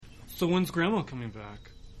So when's Grandma coming back?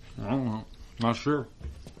 I don't know. Not sure.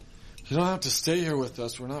 You don't have to stay here with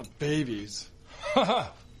us. We're not babies.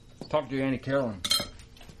 Talk to your Auntie Carolyn.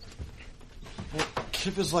 Well,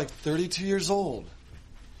 Kip is like 32 years old.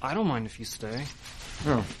 I don't mind if you stay.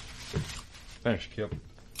 Oh. Thanks, Kip.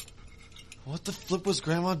 What the flip was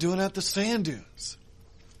Grandma doing at the sand dunes?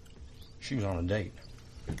 She was on a date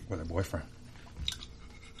with her boyfriend.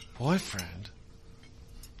 Boyfriend?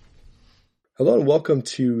 Hello and welcome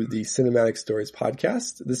to the Cinematic Stories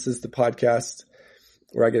podcast. This is the podcast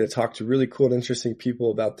where I get to talk to really cool and interesting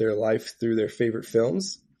people about their life through their favorite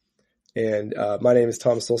films. And my name is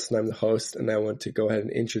Thomas Olson. I'm the host, and I want to go ahead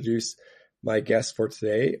and introduce my guest for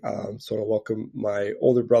today. So I want to welcome my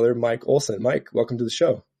older brother, Myke Olson. Myke, welcome to the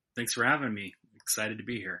show. Thanks for having me. Excited to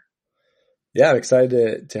be here. Yeah, I'm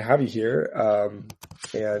excited to have you here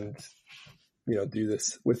and do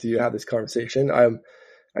this with you, have this conversation.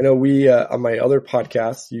 I know we, on my other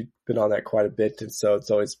podcast, you've been on that quite a bit. And so it's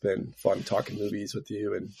always been fun talking movies with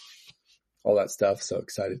you and all that stuff. So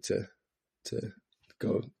excited to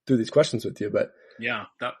go through these questions with you. But yeah,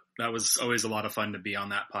 that was always a lot of fun to be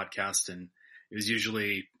on that podcast. And it was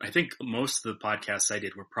usually, I think most of the podcasts I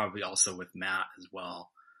did were probably also with Matt as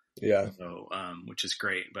well. Yeah. So, which is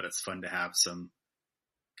great, but it's fun to have some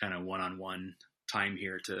kind of one-on-one time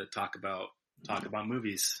here to talk about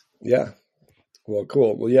movies. Yeah. Well,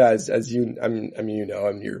 cool. Well, yeah, as you, I'm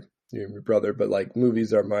your brother, but like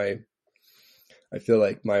movies are I feel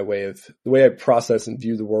like my way of, the way I process and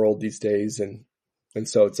view the world these days. And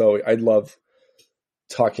so I love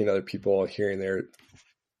talking to other people, hearing their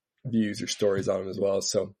views or stories on them as well.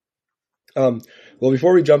 So, well,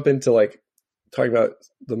 before we jump into like talking about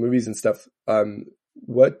the movies and stuff,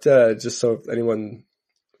 just so if anyone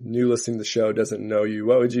new listening to the show doesn't know you,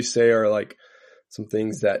 what would you say are like some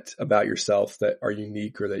things that about yourself that are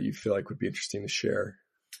unique or that you feel like would be interesting to share?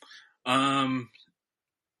 Yeah,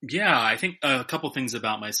 I think a couple things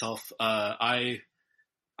about myself. I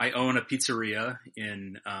own a pizzeria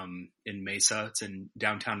in Mesa. It's in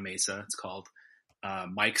downtown Mesa. It's called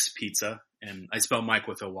Myke's Pizza, and I spell Myke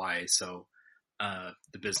with a Y. So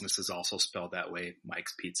the business is also spelled that way,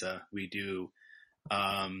 Myke's Pizza. We do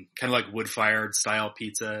kind of like wood-fired style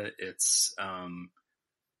pizza. It's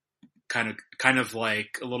kind of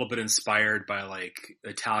like a little bit inspired by like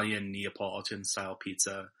Italian Neapolitan style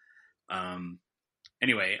pizza.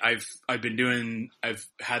 Anyway, I've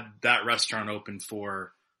had that restaurant open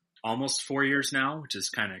for almost 4 years now, which is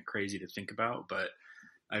kind of crazy to think about, but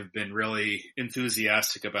I've been really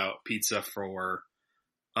enthusiastic about pizza for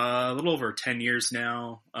a little over 10 years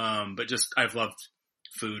now. But just, I've loved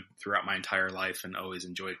food throughout my entire life and always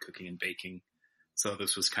enjoyed cooking and baking. So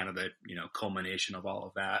this was kind of the, culmination of all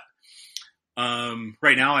of that.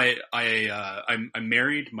 Right now I'm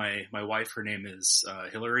married. My wife, her name is,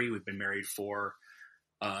 Hillary. We've been married for,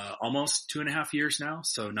 almost 2.5 years now.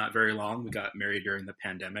 So not very long. We got married during the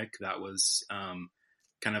pandemic. That was,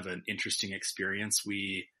 kind of an interesting experience.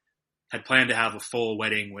 We had planned to have a full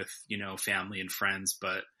wedding with, family and friends,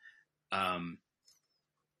 but,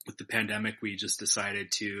 with the pandemic, we just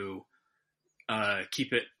decided to,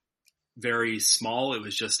 keep it very small. It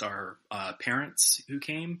was just our, parents who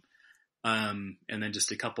came. And then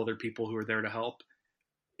just a couple other people who were there to help.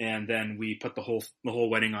 And then we put the whole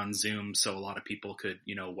wedding on Zoom so a lot of people could,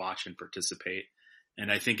 watch and participate.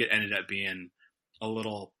 And I think it ended up being a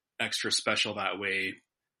little extra special that way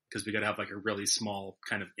because we got to have like a really small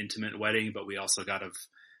kind of intimate wedding, but we also got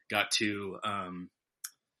to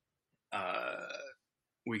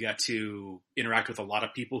interact with a lot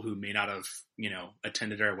of people who may not have,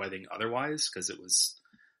 attended our wedding otherwise because it was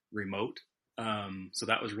remote. So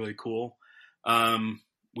that was really cool.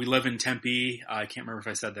 We live in Tempe. I can't remember if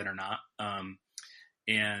I said that or not.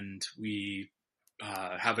 And we,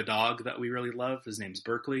 have a dog that we really love. His name's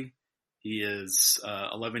Berkeley. He is,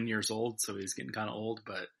 11 years old. So he's getting kind of old,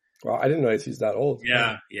 but. Well, I didn't know he's that old.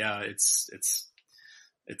 Yeah. Yeah. It's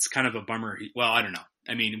kind of a bummer. I don't know.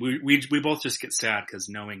 I mean, we both just get sad because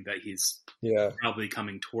knowing that he's probably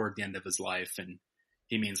coming toward the end of his life and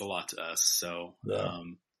he means a lot to us. So,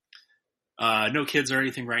 no kids or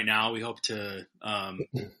anything right now. We hope to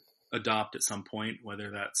adopt at some point,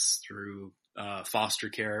 whether that's through foster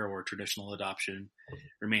care or traditional adoption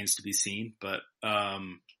remains to be seen. But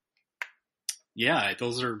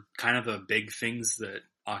those are kind of the big things that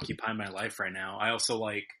occupy my life right now. I also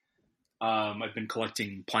like I've been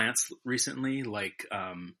collecting plants recently, like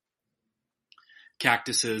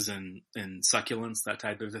cactuses and succulents, that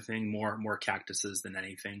type of a thing. More cactuses than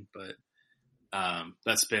anything, but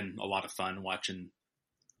that's been a lot of fun watching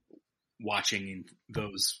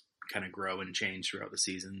those kind of grow and change throughout the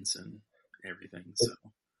seasons and everything. So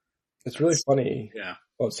It's really funny. Yeah.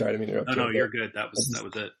 Oh, sorry, I didn't mean to interrupt No, you. no, you're good. That was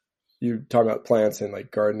it. You talking about plants and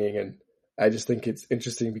like gardening, and I just think it's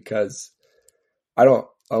interesting because I don't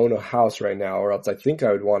own a house right now, or else I think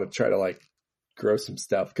I would want to try to like grow some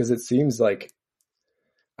stuff because it seems like,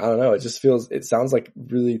 I don't know, it sounds like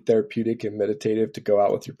really therapeutic and meditative to go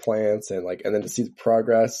out with your plants and like, and then to see the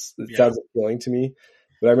progress. It sounds appealing to me.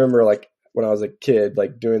 But I remember like when I was a kid,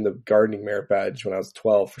 like doing the gardening merit badge when I was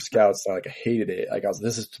 12 for scouts, and like I hated it. Like I was,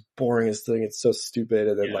 this is the boringest thing. It's so stupid.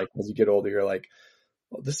 And then like, as you get older, you're like,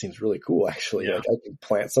 well, this seems really cool actually. Like I can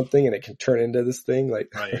plant something and it can turn into this thing.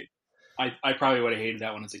 Like, right. I probably would have hated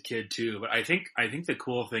that one as a kid too. But I think the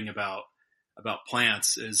cool thing about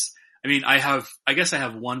plants is, I mean, I guess I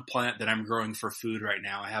have one plant that I'm growing for food right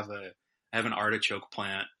now. I have an artichoke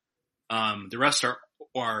plant. The rest are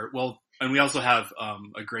well, and we also have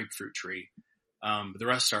a grapefruit tree. But the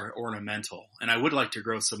rest are ornamental, and I would like to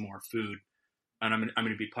grow some more food. And I'm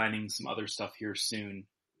going to be planting some other stuff here soon,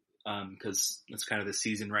 because it's kind of the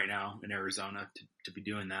season right now in Arizona to be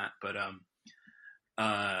doing that. But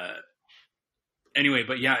anyway,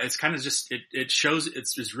 but yeah, it's kind of just it shows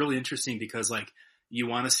it's really interesting because like you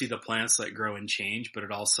want to see the plants that grow and change, but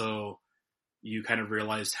it also, you kind of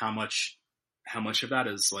realized how much of that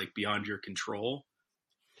is like beyond your control,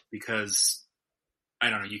 because I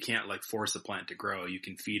don't know, you can't like force a plant to grow. You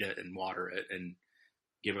can feed it and water it and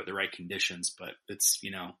give it the right conditions, but it's,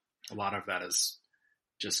 a lot of that is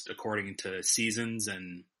just according to seasons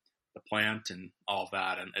and the plant and all of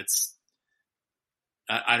that. And it's,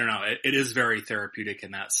 I don't know, it is very therapeutic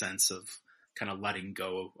in that sense of kind of letting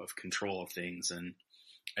go of control of things. And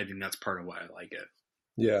I think that's part of why I like it.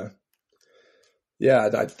 yeah. Yeah.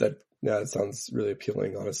 That sounds really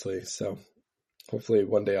appealing, honestly. So hopefully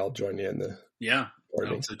one day I'll join you in the gardening. I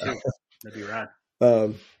hope so too. That'd be rad.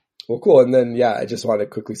 Well, cool. And then, I just wanted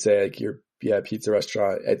to quickly say, like, your pizza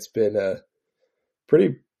restaurant, it's been a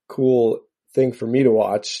pretty cool thing for me to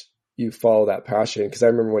watch you follow that passion. Cause I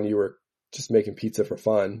remember when you were just making pizza for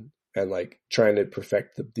fun and like trying to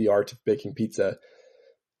perfect the art of baking pizza.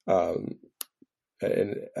 And I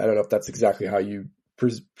don't know if that's exactly how you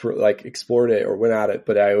like explored it or went at it,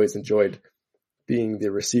 but I always enjoyed being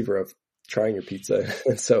the receiver of trying your pizza.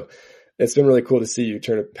 And so it's been really cool to see you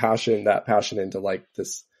turn that passion into like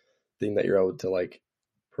this thing that you're able to like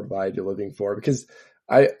provide your living for. Because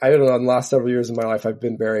I don't know, in the last several years of my life, I've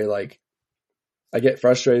been very like, I get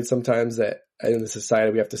frustrated sometimes that in the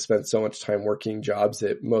society we have to spend so much time working jobs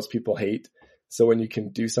that most people hate. So when you can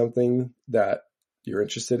do something that you're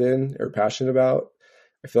interested in or passionate about,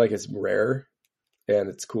 I feel like it's rare, and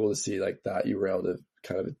it's cool to see like that you were able to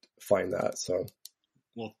kind of find that. So,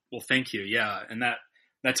 well, thank you. Yeah. And that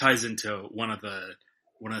ties into one of the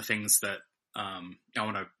things that, I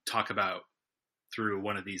want to talk about through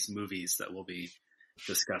one of these movies that we'll be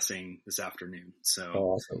discussing this afternoon. So,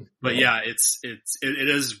 awesome. But yeah, it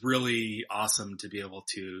is really awesome to be able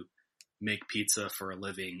to make pizza for a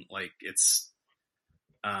living. Like it's,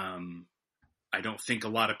 I don't think a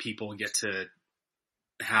lot of people get to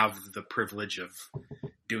have the privilege of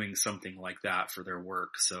doing something like that for their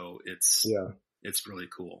work. So it's really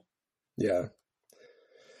cool. Yeah.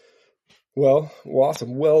 Well,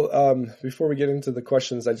 awesome. Well, before we get into the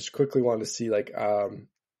questions, I just quickly wanted to see like,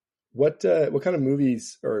 what kind of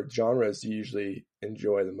movies or genres do you usually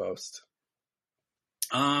enjoy the most?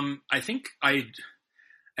 I think I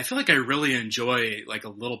feel like I really enjoy like a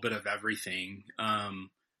little bit of everything.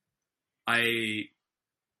 I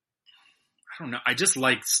don't know. I just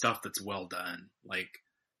like stuff that's well done. Like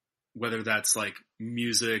whether that's like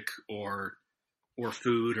music or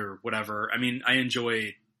food or whatever. I mean, I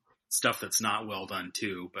enjoy stuff that's not well done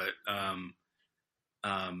too, but I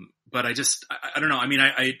don't know. I mean,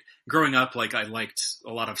 I growing up, like I liked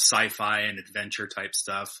a lot of sci-fi and adventure type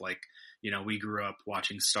stuff. Like, we grew up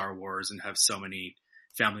watching Star Wars and have so many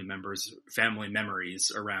family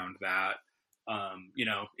memories around that.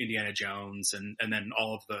 Indiana Jones and then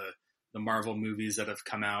all of the Marvel movies that have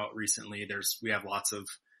come out recently. We have lots of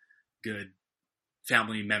good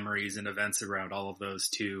family memories and events around all of those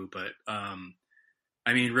too. But,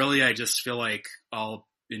 I mean, really, I just feel like I'll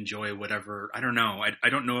enjoy whatever. I don't know. I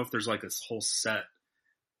don't know if there's like this whole set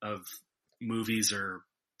of movies or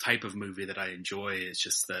type of movie that I enjoy. It's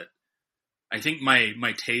just that I think my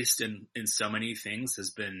taste in so many things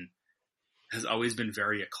has always been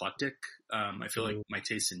very eclectic. I feel like my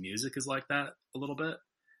taste in music is like that a little bit.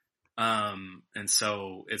 And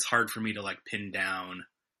so it's hard for me to like pin down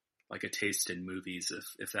like a taste in movies,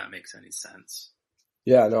 if that makes any sense.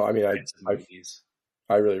 Yeah, no, I mean,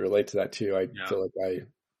 I really relate to that too. I feel like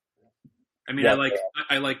I mean, I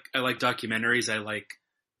like documentaries. I like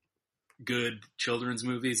good children's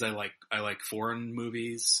movies. I like foreign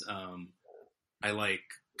movies. I like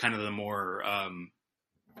kind of the more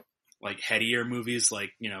like headier movies,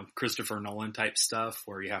 like, you know, Christopher Nolan type stuff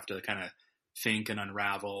where you have to kind of think and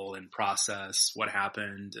unravel and process what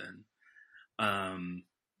happened. And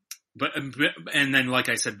and then, like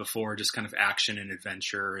I said before, just kind of action and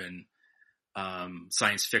adventure and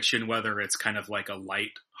science fiction, whether it's kind of like a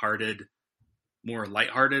more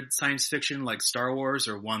lighthearted science fiction like Star Wars,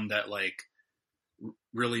 or one that like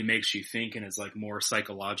really makes you think and is like more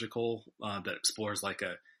psychological, that explores like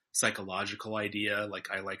a psychological idea. Like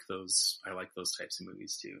I like those types of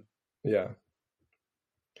movies too.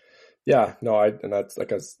 Yeah, no, and that's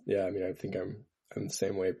like yeah, I mean, I think I'm the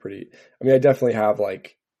same way I mean, I definitely have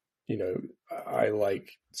like, you know, I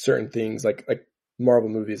like certain things like Marvel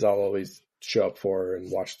movies I'll always show up for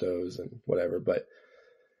and watch those and whatever, but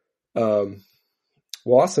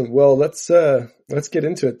well, awesome. Well, let's get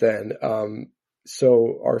into it then.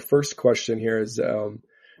 So our first question here is,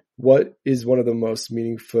 what is one of the most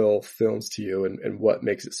meaningful films to you, and what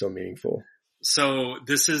makes it so meaningful? So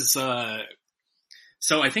this is,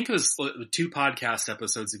 so I think it was 2 podcast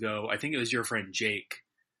episodes ago. I think it was your friend Jake,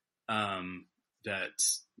 that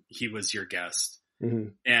he was your guest. Mm-hmm.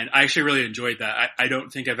 And I actually really enjoyed that. I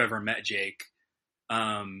don't think I've ever met Jake.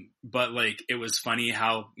 But like, it was funny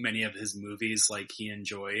how many of his movies, like, he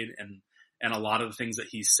enjoyed, and a lot of the things that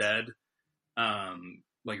he said,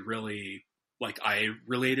 like really, like, I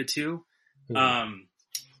related to. Mm-hmm.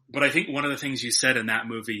 But I think one of the things you said in that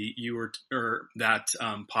movie, or that,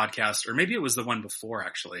 podcast, or maybe it was the one before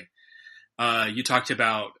actually, you talked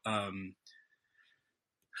about,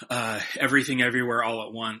 Everything Everywhere All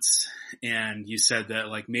at Once. And you said that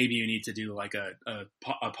like, maybe you need to do like a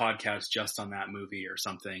podcast just on that movie or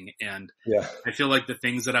something. And yeah, I feel like the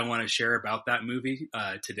things that I want to share about that movie,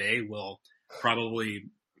 today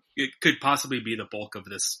it could possibly be the bulk of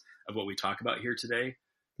what we talk about here today.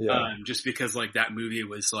 Yeah. Just because like that movie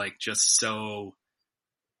was like just so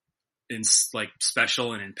like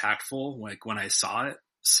special and impactful, like when I saw it.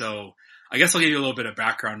 So I guess I'll give you a little bit of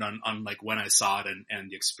background on like when I saw it and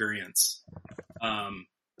the experience.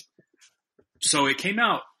 So it came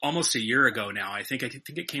out almost a year ago now. I think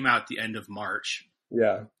it came out at the end of March.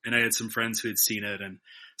 Yeah. And I had some friends who had seen it, and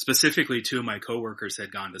specifically 2 of my coworkers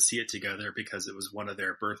had gone to see it together because it was one of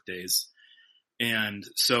their birthdays. And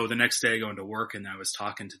so the next day I go into work and I was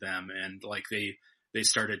talking to them, and like they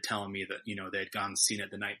started telling me that, you know, they had gone and seen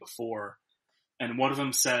it the night before. And one of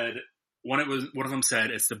them said,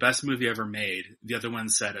 it's the best movie ever made. The other one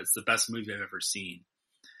said, it's the best movie I've ever seen.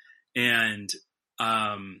 And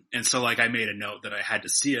so like I made a note that I had to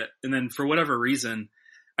see it. And then for whatever reason,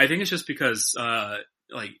 I think it's just because,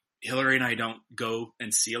 like Hillary and I don't go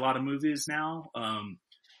and see a lot of movies now.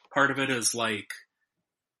 Part of it is like,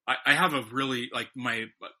 I have a really like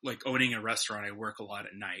owning a restaurant. I work a lot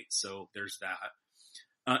at night. So there's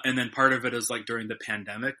that. And then part of it is like during the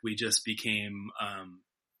pandemic, we just became,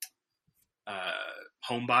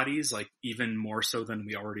 homebodies, like even more so than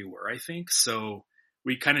we already were, I think. So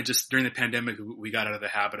we kind of just, during the pandemic, we got out of the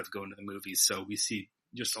habit of going to the movies. So we see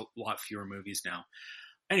just a lot fewer movies now.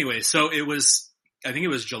 Anyway, so I think it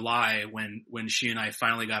was July when she and I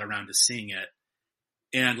finally got around to seeing it.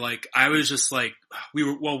 And like, I was just like, we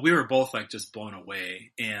were both like just blown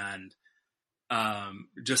away. And,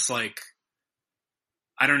 just like,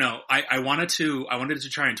 I don't know. I wanted to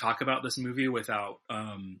try and talk about this movie without,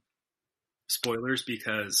 spoilers,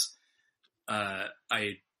 because,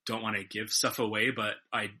 I don't want to give stuff away, but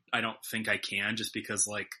I don't think I can, just because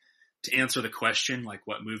like, to answer the question, like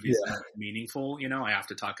what movies are meaningful, you know, I have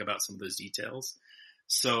to talk about some of those details.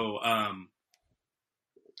 So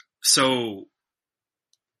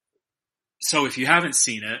if you haven't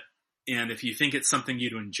seen it, and if you think it's something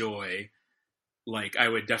you'd enjoy, like I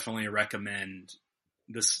would definitely recommend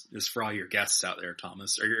this for all your guests out there,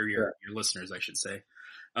 Thomas, or your listeners, I should say.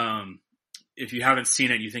 If you haven't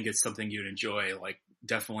seen it, you think it's something you'd enjoy, like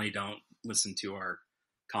definitely don't listen to our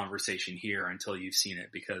conversation here until you've seen it,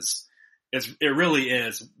 because it really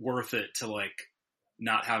is worth it to like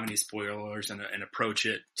not have any spoilers and approach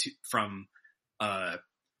it from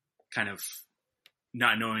kind of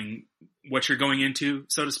not knowing what you're going into,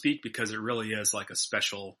 so to speak, because it really is like a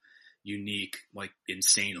special, unique, like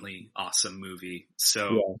insanely awesome movie.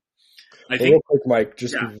 So I think, real quick, Myke,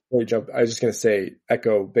 just before we jump, I was just going to say,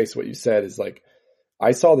 echo based on what you said, is like,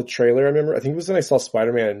 I saw the trailer. I remember, I think it was when I saw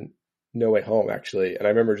Spider-Man No Way Home, actually. And I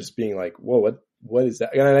remember just being like, whoa, what is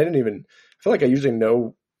that? And I feel like I usually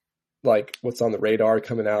know like what's on the radar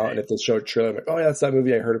coming out. And if they show a trailer, I'm like, oh yeah, that's that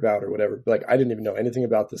movie I heard about or whatever. But like, I didn't even know anything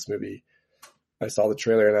about this movie. I saw the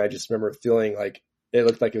trailer and I just remember feeling like it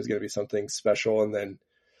looked like it was going to be something special. And then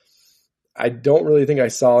I don't really think I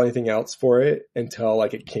saw anything else for it until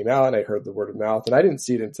like it came out and I heard the word of mouth, and I didn't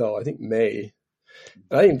see it until I think May.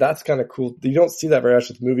 And I think that's kind of cool. You don't see that very much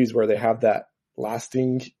with movies where they have that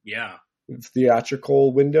lasting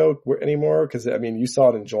theatrical window anymore. Cause I mean, you saw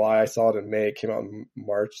it in July, I saw it in May, it came out in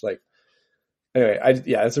March. Like, anyway,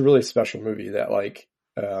 it's a really special movie that like,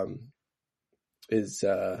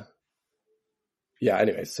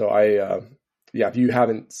 anyway, so if you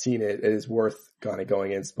haven't seen it, it is worth kind of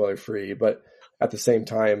going in spoiler free, but at the same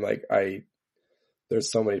time, like there's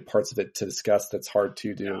so many parts of it to discuss that's hard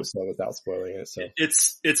to do so without spoiling it. So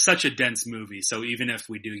it's such a dense movie. So even if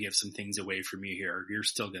we do give some things away from you here, you're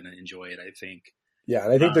still going to enjoy it, I think. Yeah.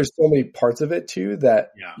 And I think there's so many parts of it too,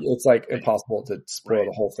 that it's like impossible to spoil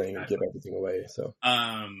the whole thing and give everything away. So,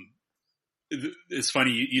 it's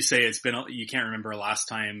funny. You say you can't remember last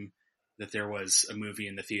time that there was a movie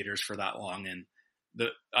in the theaters for that long. And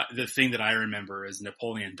the thing that I remember is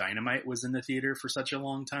Napoleon Dynamite was in the theater for such a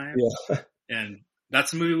long time. Yeah. And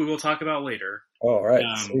that's a movie we will talk about later. All right.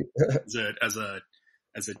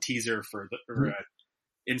 As a teaser for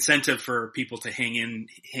incentive for people to hang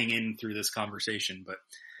in through this conversation. But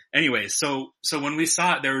anyway, so when we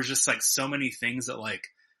saw it, there was just like so many things that like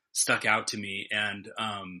stuck out to me. And,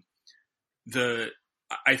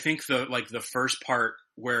 I think the first part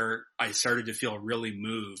where I started to feel really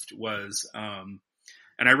moved was, and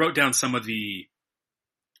I wrote down some of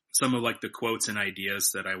like the quotes and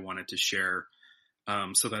ideas that I wanted to share,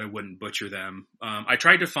 so that I wouldn't butcher them. I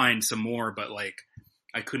tried to find some more, but like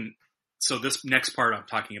I couldn't. So this next part I'm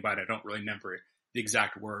talking about, I don't really remember the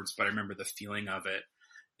exact words, but I remember the feeling of it.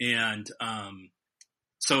 And,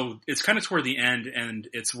 so it's kind of toward the end, and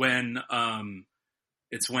it's when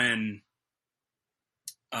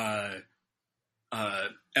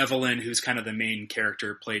Evelyn, who's kind of the main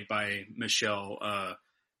character played by Michelle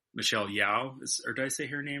Yao, or did I say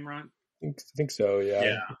her name wrong? I think so.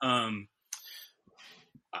 Yeah. Yeah.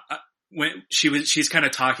 When she's kind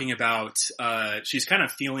of talking about, she's kind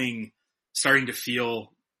of starting to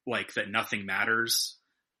feel like that nothing matters,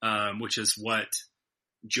 which is what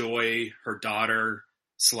Joy, her daughter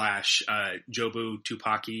 / Jobu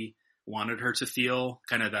Tupaki wanted her to feel,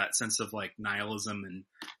 kind of that sense of like nihilism and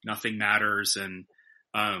nothing matters. And,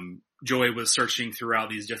 Joy was searching throughout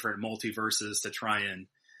these different multiverses to try and,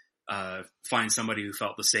 find somebody who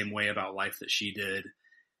felt the same way about life that she did.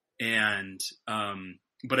 And,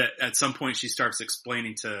 but at some point she starts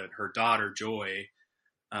explaining to her daughter, Joy,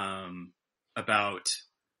 about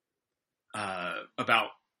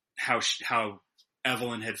how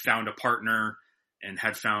Evelyn had found a partner and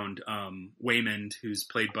had found, Waymond, who's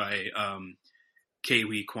played by,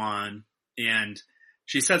 Kei Kwan. And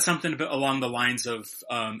she said something along the lines of,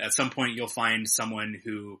 at some point you'll find someone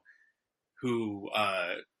who,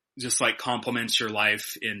 just like complements your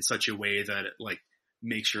life in such a way that it like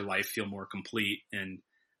makes your life feel more complete. And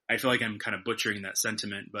I feel like I'm kind of butchering that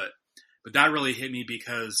sentiment, but that really hit me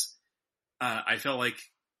because, I felt like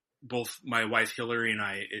both my wife Hillary and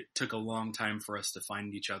it took a long time for us to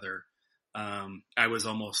find each other. I was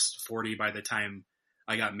almost 40 by the time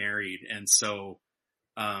I got married. And so,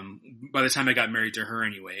 by the time I got married to her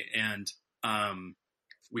anyway, and,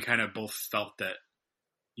 we kind of both felt that,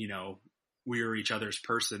 you know, we were each other's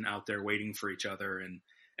person out there waiting for each other.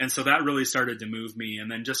 And so that really started to move me. And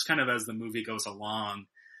then just kind of as the movie goes along,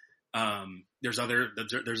 there's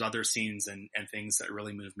other scenes and things that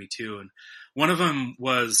really moved me too. And one of them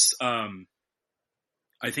was,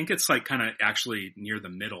 I think it's like kind of actually near the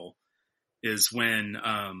middle is when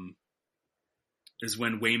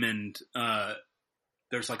Waymond,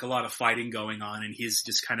 there's like a lot of fighting going on and he's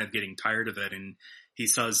just kind of getting tired of it. And he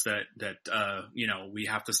says that, you know, we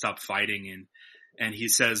have to stop fighting. And he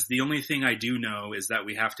says, the only thing I do know is that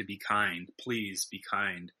we have to be kind. Please be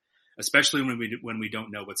kind, especially when we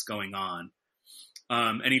don't know what's going on.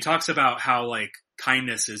 And he talks about how like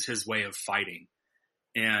kindness is his way of fighting.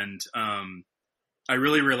 And, I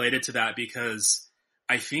really related to that because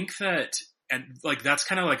I think that, and like, that's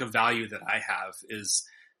kind of like a value that I have is,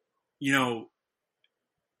 you know,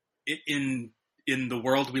 in the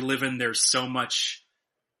world we live in, there's so much,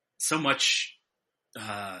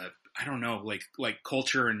 I don't know, like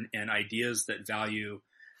culture and ideas that value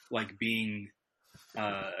like being,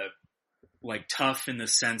 like tough in the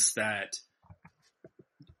sense that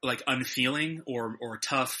like unfeeling or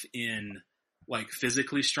tough in like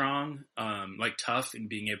physically strong, like tough in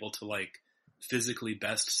being able to like physically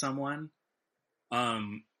best someone.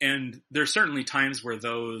 And there's certainly times where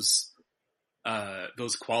those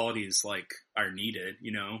qualities like are needed,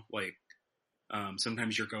 you know, like,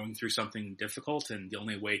 sometimes you're going through something difficult and the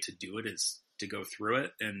only way to do it is to go through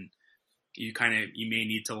it. And you may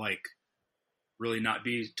need to like really not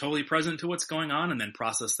be totally present to what's going on and then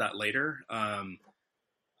process that later. I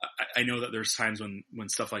know that there's times when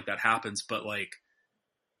stuff like that happens, but like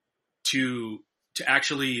to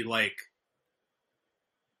actually like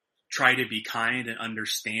try to be kind and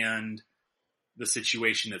understand the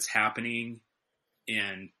situation that's happening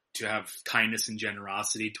and to have kindness and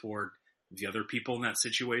generosity toward the other people in that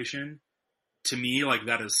situation, to me, like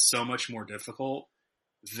that is so much more difficult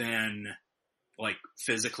than like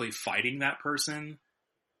physically fighting that person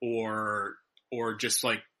or just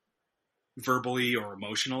like verbally or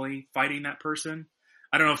emotionally fighting that person.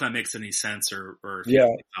 I don't know if that makes any sense or if you have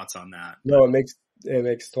any thoughts on that. No, it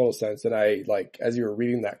makes total sense. And I like, as you were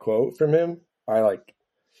reading that quote from him, I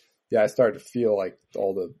started to feel like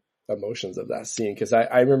all the emotions of that scene. Cause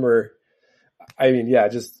I remember, I've been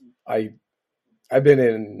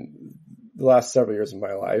in the last several years of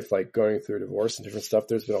my life, like going through divorce and different stuff.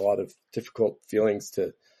 There's been a lot of difficult feelings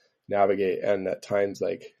to navigate. And at times,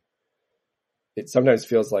 like, it sometimes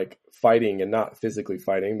feels like fighting and not physically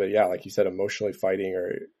fighting, but yeah, like you said, emotionally fighting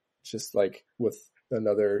or just like with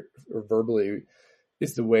another or verbally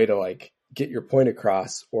is the way to like get your point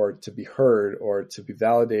across or to be heard or to be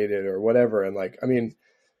validated or whatever. And like, I mean,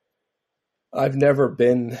 I've never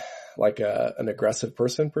been like an aggressive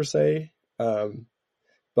person per se. But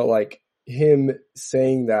like him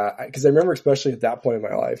saying that, cause I remember especially at that point in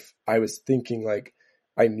my life, I was thinking like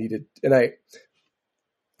I needed, and I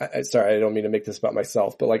sorry, I don't mean to make this about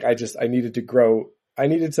myself, but like, I needed to grow. I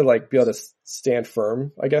needed to like be able to stand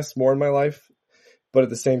firm, I guess, more in my life, but at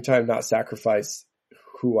the same time, not sacrifice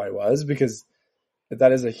who I was, because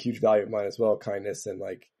that is a huge value of mine as well. Kindness and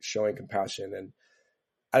like showing compassion. And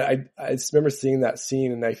I just remember seeing that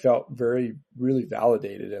scene and I felt really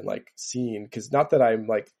validated and like seen, cause not that I'm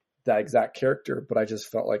like that exact character, but I just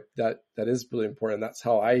felt like that is really important. That's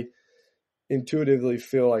how I intuitively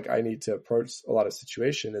feel like I need to approach a lot of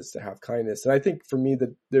situations, is to have kindness. And I think for me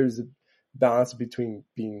that there's a balance between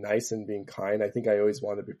being nice and being kind. I think I always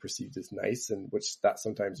want to be perceived as nice, and which that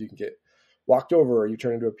sometimes you can get walked over or you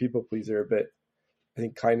turn into a people pleaser, but I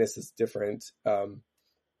think kindness is different.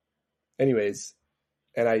 Anyways,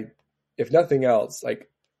 and if nothing else,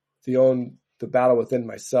 like the battle within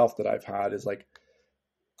myself that I've had is like,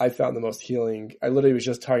 I found the most healing. I literally was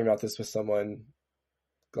just talking about this with someone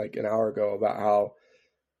like an hour ago about how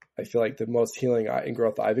I feel like the most healing and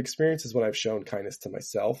growth I've experienced is when I've shown kindness to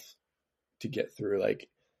myself to get through like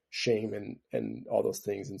shame and all those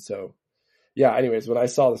things. And so, yeah, anyways, when I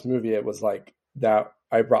saw this movie, it was like that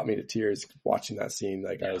I brought me to tears watching that scene.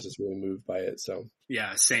 Like I was just really moved by it. So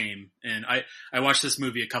yeah, same. And I watched this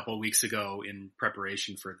movie a couple of weeks ago in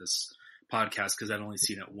preparation for this podcast, cause I'd only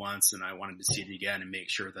seen it once and I wanted to see it again and make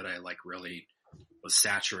sure that I like really was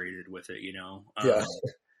saturated with it, you know? Yeah.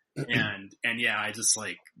 And yeah, I just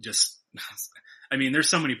I mean, there's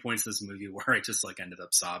so many points in this movie where I just like ended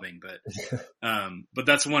up sobbing, but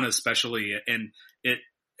that's one especially. And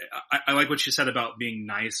I like what you said about being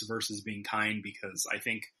nice versus being kind, because I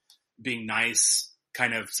think being nice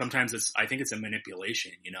kind of sometimes I think it's a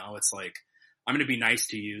manipulation, you know? It's like, I'm going to be nice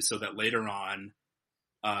to you so that later on,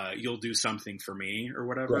 you'll do something for me or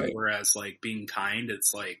whatever. Right. Whereas like being kind,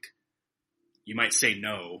 it's like, you might say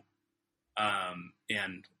no.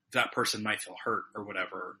 And that person might feel hurt or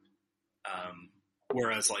whatever.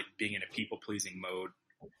 Whereas like being in a people pleasing mode,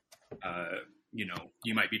 you know,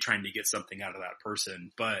 you might be trying to get something out of that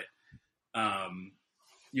person, but,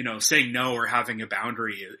 you know, saying no or having a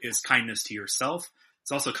boundary is kindness to yourself.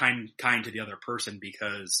 It's also kind to the other person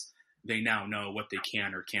because they now know what they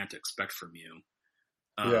can or can't expect from you.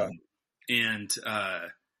 And,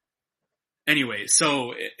 anyway,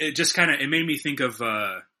 so it just kind of, it made me think of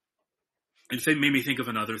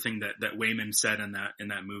another thing that Wayman said in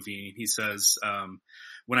that movie. He says,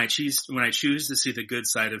 when I choose to see the good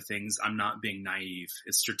side of things, I'm not being naive.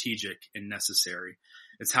 It's strategic and necessary.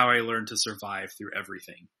 It's how I learn to survive through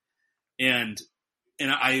everything. And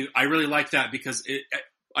I really like that because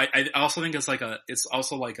I also think it's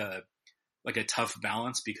also like a tough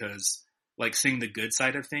balance, because like seeing the good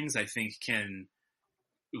side of things, I think can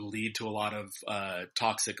lead to a lot of,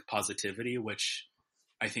 toxic positivity, which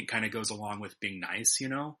I think kind of goes along with being nice, you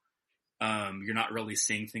know? You're not really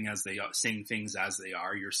seeing things as they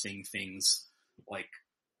are. You're seeing things like,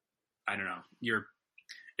 I don't know,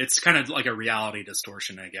 it's kind of like a reality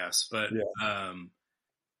distortion, I guess. But,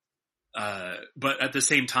 but at the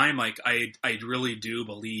same time, like I really do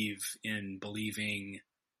believing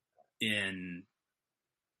in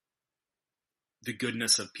the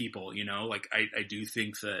goodness of people, you know, like I do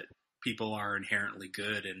think that people are inherently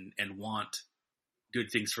good and want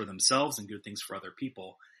good things for themselves and good things for other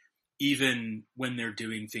people, even when they're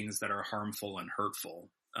doing things that are harmful and hurtful.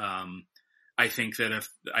 I think a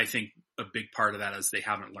big part of that is they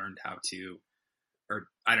haven't learned how to, or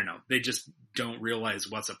I don't know, they just don't realize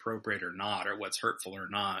what's appropriate or not, or what's hurtful or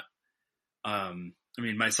not. I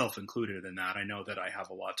mean, myself included in that. I know that I have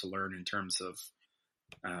a lot to learn in terms of,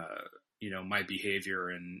 my behavior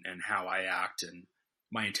and how I act and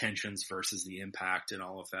my intentions versus the impact and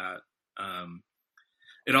all of that.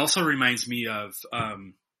 It also reminds me of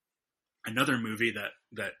another movie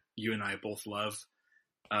that you and I both love,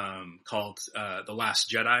 called The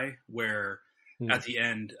Last Jedi, where at the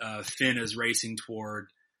end, Finn is racing toward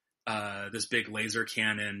this big laser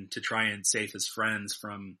cannon to try and save his friends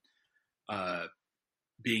from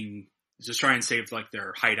try and save like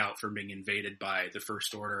their hideout from being invaded by the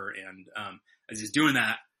First Order. And as he's doing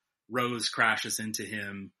that, Rose crashes into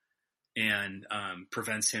him and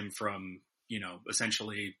prevents him from,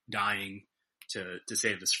 essentially dying to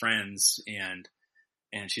save his friends. And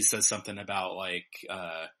she says something about like,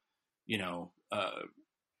 I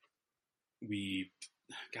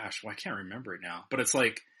can't remember it now, but it's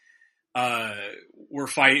like, we're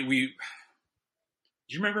fighting. Do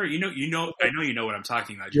you remember? I know you know what I'm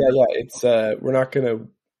talking about. Yeah. It's we're not gonna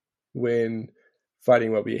win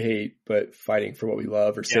fighting what we hate, but fighting for what we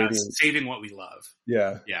love, or saving what we love.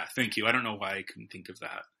 Yeah. Thank you. I don't know why I couldn't think of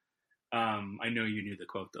that. I know you knew the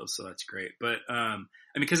quote though, so that's great. But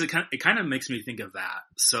because it kind of makes me think of that.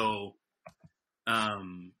 So,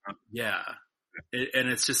 and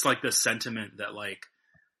it's just like the sentiment that like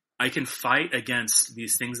I can fight against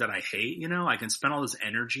these things that I hate. I can spend all this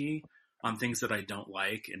energy on things that I don't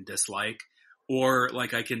like and dislike, or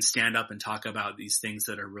like I can stand up and talk about these things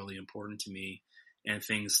that are really important to me and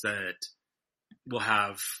things that will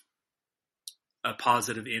have a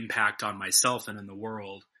positive impact on myself and in the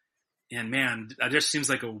world. And man, that just seems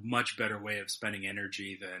like a much better way of spending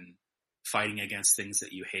energy than fighting against things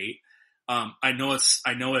that you hate. I know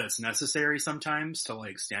it's necessary sometimes to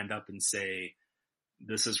like stand up and say,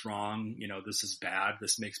 this is wrong. This is bad.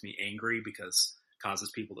 This makes me angry because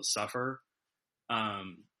causes people to suffer.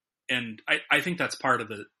 And I think that's part of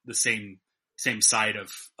the same side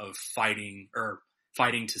of fighting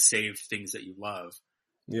to save things that you love.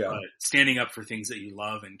 Yeah. But standing up for things that you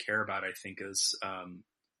love and care about, I think is, a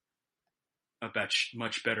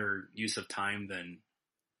much better use of time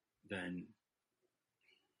than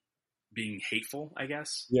being hateful, I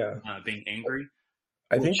guess. Yeah. Being angry.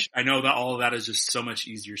 I know that all of that is just so much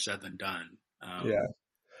easier said than done.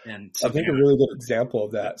 And I think a really good example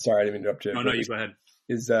of that, sorry, I didn't interrupt you. No, you go ahead.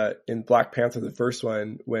 Is in Black Panther, the first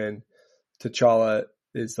one, when T'Challa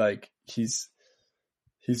is like, he's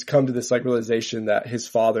come to this like realization that his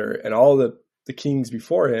father and all the kings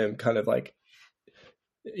before him kind of like,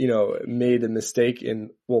 made a mistake in,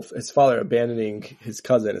 his father abandoning his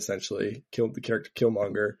cousin, essentially killed the character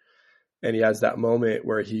Killmonger. And he has that moment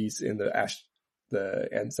where he's in the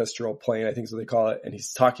ancestral plane, I think is what they call it. And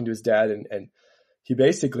he's talking to his dad and he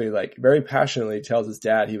basically like very passionately tells his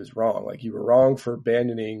dad he was wrong. Like, you were wrong for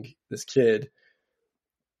abandoning this kid,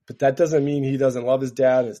 but that doesn't mean he doesn't love his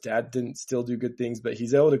dad. His dad didn't still do good things, but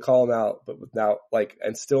he's able to call him out, but without like,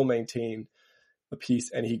 and still maintain a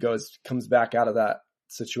peace. And he comes back out of that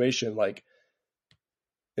situation, like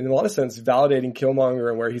in a lot of sense, validating Killmonger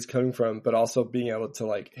and where he's coming from, but also being able to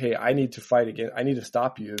like, hey, I need to fight again. I need to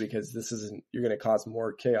stop you because you're going to cause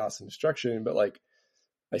more chaos and destruction. But like,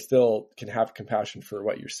 I still can have compassion for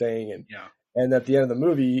what you're saying. And at the end of the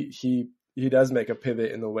movie, he does make a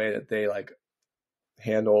pivot in the way that they like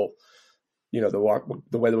handle, the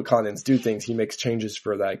way the Wakandans do things. He makes changes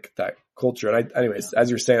for like that culture. And anyways, as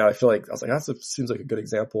you're saying, I feel like I was like, seems like a good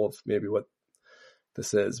example of maybe what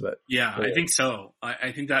this is, but yeah, I think so.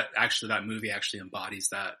 I think that that movie actually embodies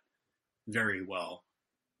that very well.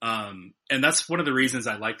 And that's one of the reasons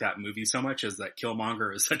I like that movie so much, is that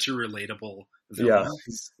Killmonger is such a relatable villain. Yeah.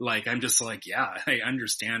 Like, I'm just like, yeah, I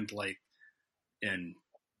understand, like, and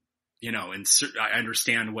I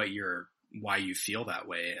understand why you feel that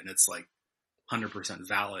way. And it's like 100%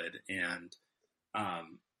 valid. And, I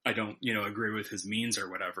don't, agree with his means or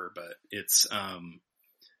whatever, but it's,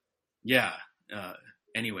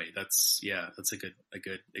 anyway, that's a good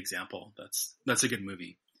example. That's a good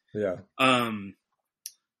movie. Yeah. I'll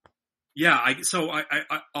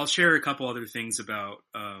share a couple other things about,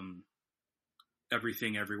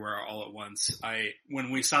 Everything Everywhere All at Once.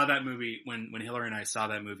 When we saw that movie, when Hillary and I saw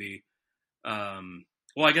that movie, I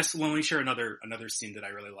guess when we share another scene that I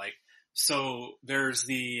really like. So there's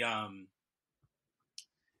the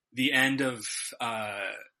end of,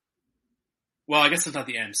 I guess it's not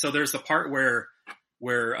the end. So there's the part where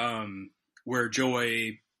where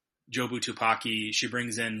Jobu Tupaki, she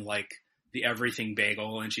brings in like the everything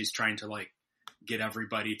bagel, and she's trying to like get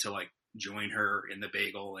everybody to like join her in the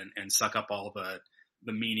bagel and suck up all the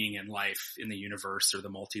meaning in life in the universe or the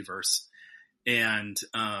multiverse. And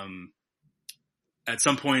at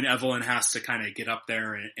some point, Evelyn has to kind of get up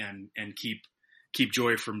there and keep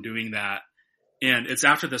Joy from doing that. And it's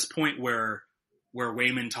after this point where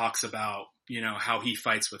Wayman talks about, you know, how he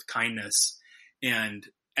fights with kindness. And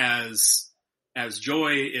as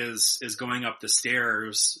Joy is going up the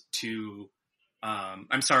stairs to,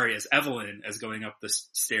 as Evelyn is going up the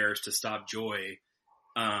stairs to stop Joy,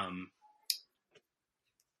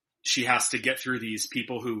 she has to get through these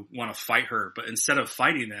people who want to fight her, but instead of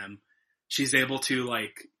fighting them, she's able to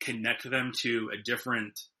like connect them to a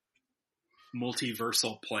different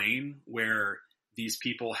multiversal plane where these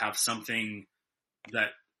people have something that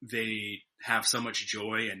they have so much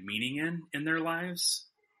joy and meaning in their lives.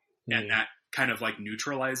 And that kind of like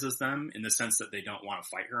neutralizes them in the sense that they don't want to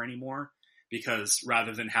fight her anymore, because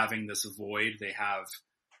rather than having this void, they have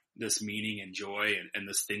this meaning and joy and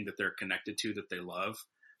this thing that they're connected to that they love.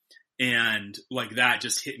 And like that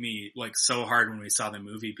just hit me like so hard when we saw the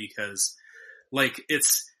movie, because like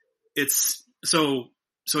it's so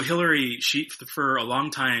Hillary, she, for a long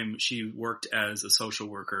time, she worked as a social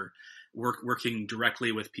worker, working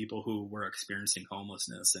directly with people who were experiencing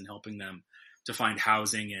homelessness and helping them to find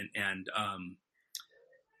housing man,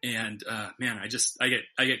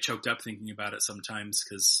 I get choked up thinking about it sometimes,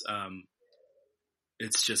 because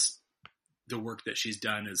it's just the work that she's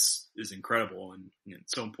done is incredible and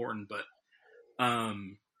so important. But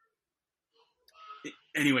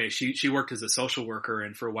anyway, she worked as a social worker,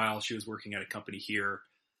 and for a while she was working at a company here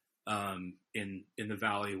in the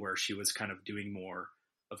Valley, where she was kind of doing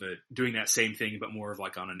doing that same thing, but more of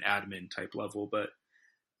like on an admin type level. But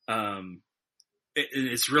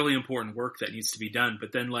it's really important work that needs to be done.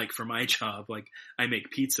 But then like for my job, like I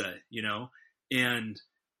make pizza, you know, and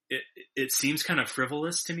it seems kind of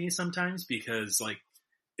frivolous to me sometimes, because like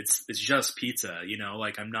it's just pizza, you know,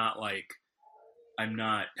 like I'm not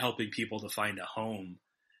helping people to find a home,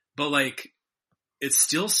 but like it's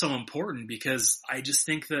still so important, because I just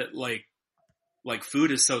think that like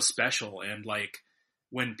food is so special. And like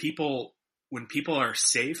when people are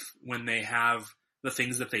safe, when they have the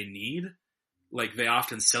things that they need, like they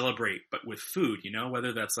often celebrate, but with food, you know,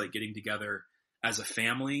 whether that's like getting together as a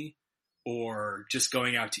family or just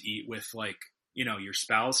going out to eat with like, you know, your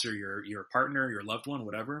spouse or your partner, your loved one,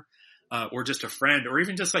 whatever, or just a friend, or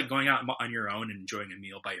even just like going out on your own and enjoying a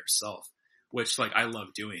meal by yourself, which like I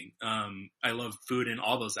love doing. I love food in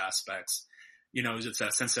all those aspects, you know, it's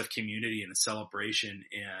that sense of community and a celebration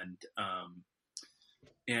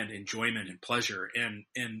and enjoyment and pleasure.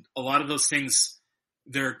 And a lot of those things,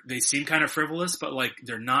 they seem kind of frivolous, but like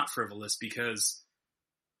they're not frivolous, because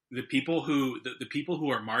the people who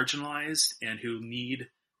are marginalized and who need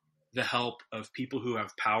the help of people who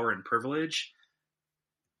have power and privilege,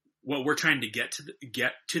 what we're trying to get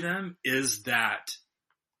to them is that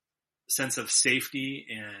sense of safety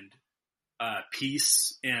and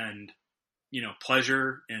peace and, you know,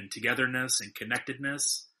 pleasure and togetherness and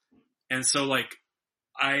connectedness. And so like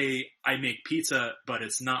I make pizza, but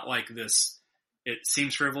it's not like this. It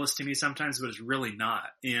seems frivolous to me sometimes, but it's really not.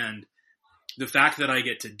 And the fact that I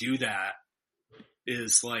get to do that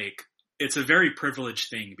is like, it's a very privileged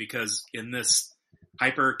thing, because in this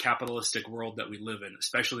hyper capitalistic world that we live in,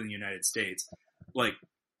 especially in the United States, like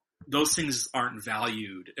those things aren't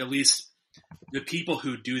valued. At least the people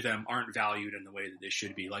who do them aren't valued in the way that they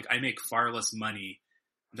should be. Like I make far less money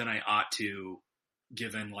than I ought to,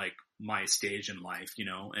 given like my stage in life, you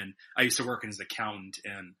know, and I used to work as an accountant,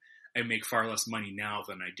 and I make far less money now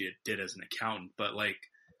than I did as an accountant. But like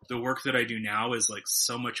the work that I do now is like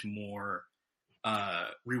so much more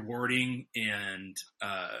rewarding, and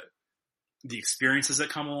the experiences that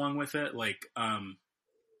come along with it. Like I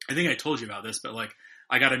think I told you about this, but like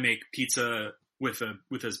I got to make pizza with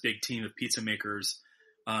this big team of pizza makers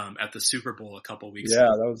at the Super Bowl a couple weeks ago.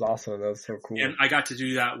 Yeah, that was awesome. That was so cool. And I got to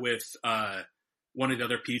do that with one of the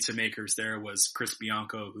other pizza makers. There was Chris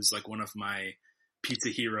Bianco, who's like one of my pizza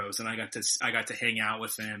heroes, and I got to hang out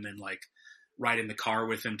with him and like ride in the car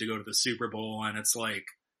with him to go to the Super Bowl. And it's like,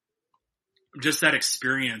 just that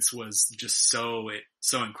experience was just so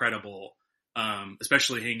incredible.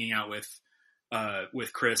 Especially hanging out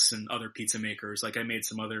with Chris and other pizza makers. Like I made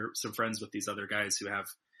some friends with these other guys who have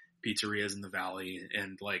pizzerias in the Valley,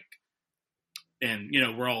 and you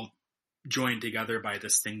know, we're all joined together by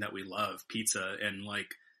this thing that we love, pizza. And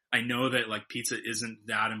like, I know that like pizza isn't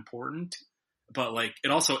that important, but like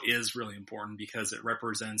it also is really important, because it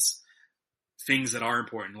represents things that are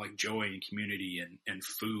important, like joy and community and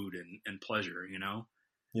food and pleasure, you know?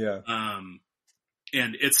 Yeah.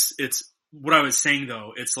 And it's what I was saying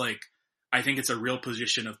though, it's like, I think it's a real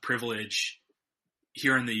position of privilege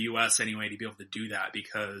here in the US anyway, to be able to do that,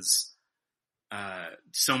 because,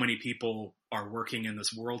 so many people are working in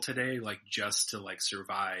this world today, like just to like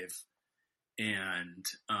survive. And,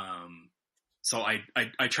 so I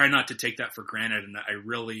try not to take that for granted. And I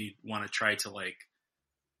really want to try to like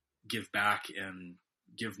give back and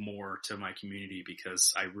give more to my community,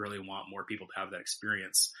 because I really want more people to have that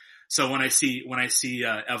experience. So when I see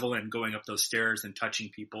Evelyn going up those stairs and touching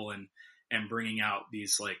people and bringing out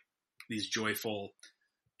these joyful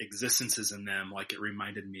existences in them, like, it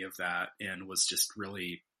reminded me of that and was just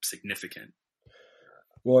really significant.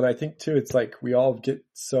 Well, and I think too, it's like we all get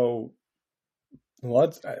so,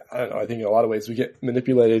 well, I don't know. I think in a lot of ways we get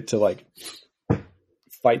manipulated to like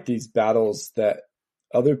fight these battles that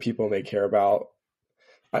other people may care about.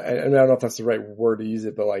 I don't know if that's the right word to use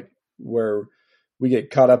it, but like where we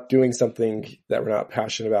get caught up doing something that we're not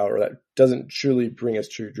passionate about, or that doesn't truly bring us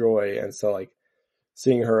true joy. And so like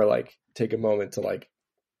seeing her like take a moment to like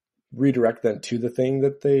redirect them to the thing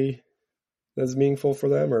that's meaningful for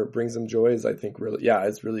them or brings them joy is, I think, really, yeah,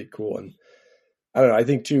 it's really cool. And I don't know, I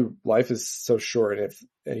think too, life is so short,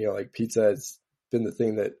 and you know, like pizza has been the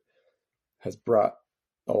thing that has brought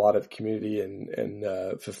a lot of community and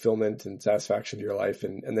fulfillment and satisfaction to your life.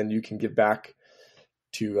 And then you can give back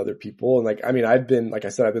to other people. And like, I mean, I've been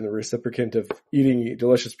the recipient of eating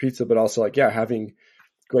delicious pizza, but also like, yeah, having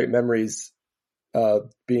great memories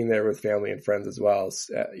of being there with family and friends as well as,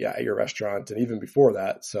 at your restaurant and even before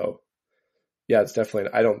that. So yeah, it's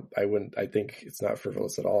definitely, I think it's not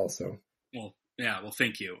frivolous at all. So. Well, yeah, well,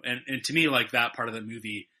 thank you. And to me, like, that part of the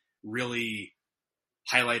movie really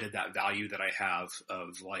highlighted that value that I have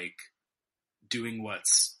of like doing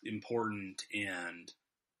what's important and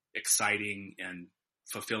exciting and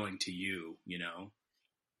fulfilling to you, you know?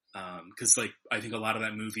 Cause like, I think a lot of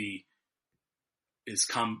that movie is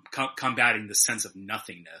combating the sense of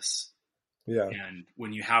nothingness. Yeah. And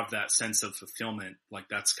when you have that sense of fulfillment, like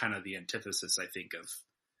that's kind of the antithesis, I think,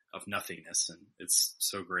 of nothingness. And it's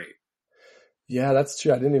so great. Yeah, that's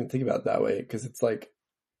true. I didn't even think about it that way, because it's like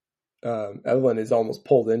Evelyn is almost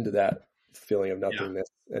pulled into that feeling of nothingness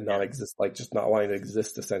and not exist, like just not wanting to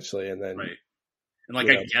exist essentially. And then, right. And like,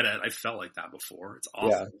 I get it. I felt like that before. It's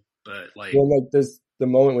awful, but like, well, like there's the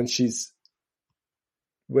moment when she's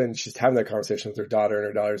having that conversation with her daughter, and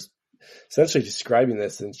her daughter's essentially describing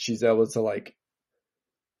this, and she's able to like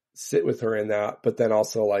sit with her in that, but then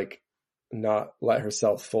also like not let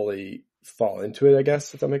herself fully fall into it, I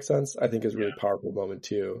guess, if that makes sense. I think is a really powerful moment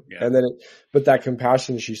too. Yeah. And then, but that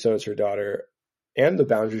compassion she shows her daughter and the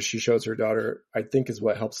boundaries she shows her daughter, I think is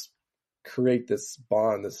what helps create this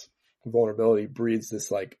bond, this vulnerability, breeds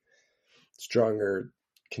this like stronger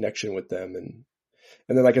connection with them. And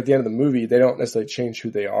then like at the end of the movie, they don't necessarily change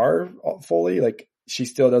who they are fully. Like she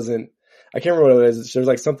still doesn't, I can't remember what it is. There's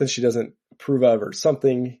like something she doesn't approve of or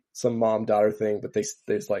something, some mom daughter thing, but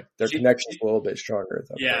there's like their connection's a little bit stronger at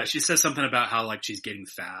that point. She says something about how like she's getting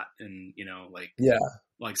fat and, you know, like,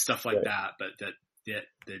 like stuff like that. But that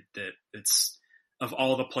it's, of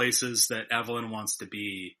all the places that Evelyn wants to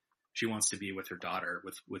be, she wants to be with her daughter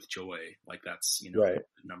with joy. Like that's, you know,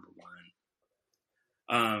 number one.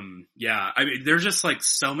 I mean, there's just like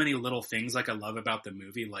so many little things like I love about the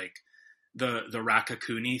movie, like the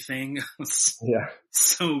Raccacoonie thing was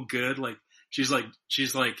so good. Like she's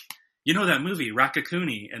like, you know that movie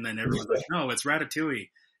Raccacoonie, and then everyone's like, no, it's Ratatouille.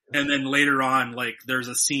 And then later on, like there's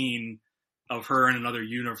a scene of her in another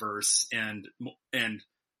universe, and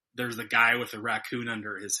there's the guy with a raccoon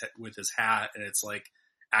under his with his hat, and it's like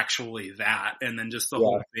actually that. And then just the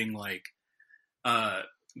whole thing, like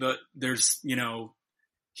there's, you know,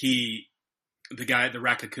 the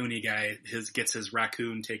Raccacoonie guy, gets his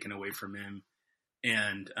raccoon taken away from him.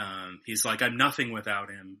 And, he's like, I'm nothing without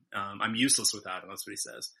him. I'm useless without him. That's what he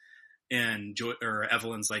says. And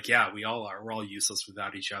Evelyn's like, yeah, we all are. We're all useless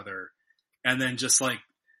without each other. And then just like,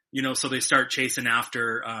 you know, so they start chasing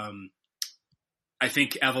after, I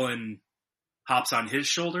think Evelyn hops on his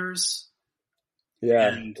shoulders. Yeah.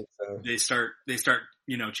 And they start,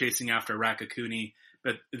 you know, chasing after Raccacoonie,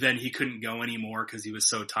 but then he couldn't go anymore because he was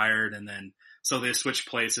so tired. And then, so they switched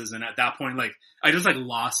places. And at that point, like, I just like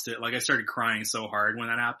lost it. Like I started crying so hard when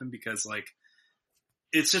that happened, because like,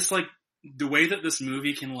 it's just like the way that this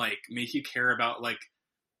movie can like make you care about like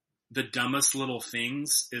the dumbest little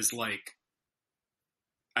things is like,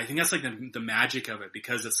 I think that's like the magic of it,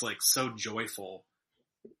 because it's like so joyful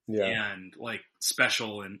and like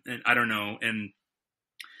special and I don't know. And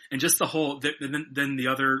just the whole, then the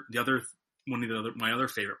other one of my other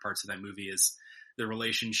favorite parts of that movie is the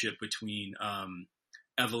relationship between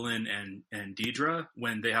Evelyn and Deidre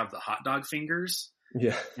when they have the hot dog fingers.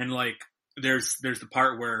 Yeah. And like there's the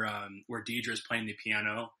part where Deidre's playing the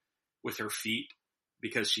piano with her feet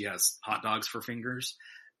because she has hot dogs for fingers.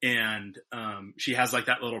 And she has like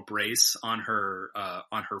that little brace on her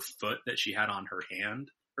foot that she had on her hand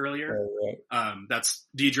earlier. Oh, right. That's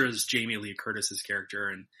Deidre's Jamie Lee Curtis's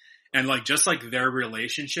character, and like just like their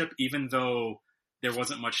relationship, even though there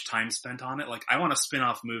wasn't much time spent on it. Like I want a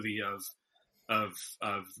spin-off movie of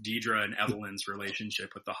Deidre and Evelyn's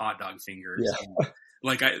relationship with the hot dog fingers. Yeah. And,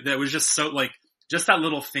 like that was just so like just that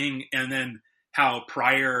little thing, and then how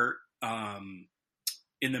prior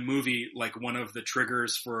in the movie, like one of the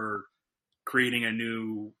triggers for creating a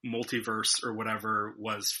new multiverse or whatever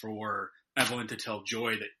was for Evelyn to tell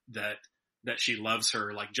Joy that she loves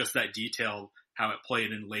her. Like just that detail, how it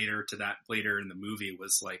played in later in the movie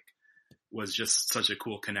was just such a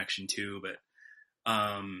cool connection too. But,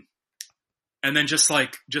 and then just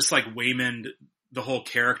like Waymond, the whole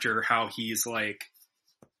character, how he's like,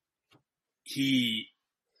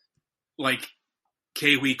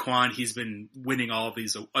 Ke Kwan, he's been winning all of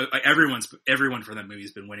these. Everyone for that movie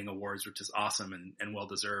has been winning awards, which is awesome and well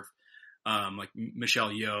deserved. Like Michelle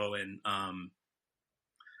Yeoh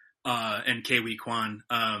and Ke Kwan.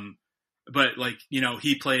 But like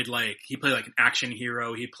he played like an action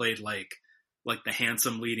hero. He played like the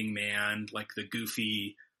handsome leading man, like the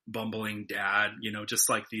goofy bumbling dad. Just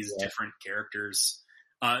like these different characters.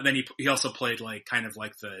 Then he also played like kind of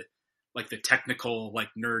like the technical, like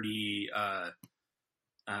nerdy.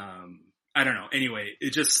 I don't know. Anyway,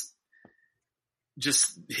 it just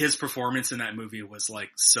his performance in that movie was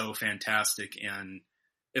like so fantastic. And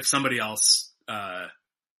if somebody else,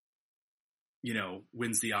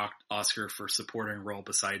 wins the Oscar for supporting role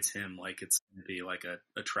besides him, like it's going to be like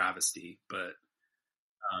a travesty, but,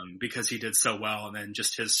 because he did so well. And then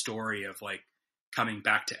just his story of like coming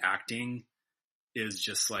back to acting is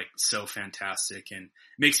just like so fantastic, and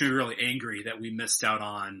makes me really angry that we missed out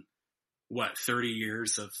on 30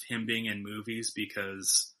 years of him being in movies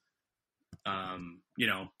because,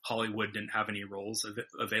 Hollywood didn't have any roles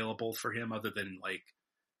available for him other than like,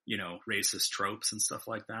 racist tropes and stuff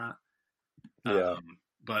like that. Yeah.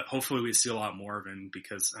 But hopefully we see a lot more of him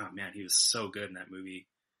because, oh man, he was so good in that movie.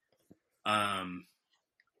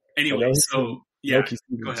 Anyway, so yeah, Loki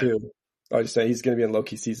season 2. I was just saying he's going to be in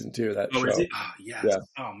Loki season 2 of that show. Is he? Oh yes. Yeah.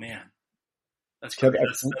 Oh man. That's Kevin,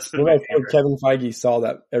 great. That's been my favorite. Kevin Feige saw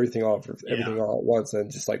that everything all at once and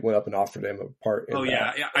just like went up and offered him a part.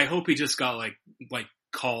 Yeah. I hope he just got like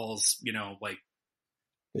calls, like,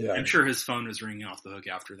 yeah. I'm sure his phone was ringing off the hook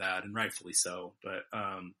after that, and rightfully so. But,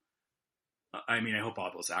 I mean, I hope all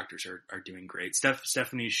those actors are doing great.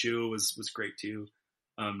 Stephanie Hsu was great too.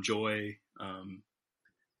 Joy,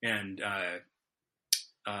 and,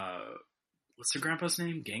 what's their grandpa's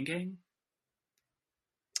name? Gang?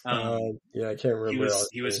 Yeah, I can't remember.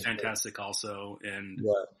 He was fantastic also. And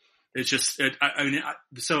yeah. It's just, and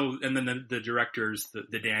then the directors,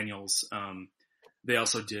 the Daniels, they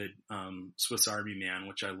also did, Swiss Army Man,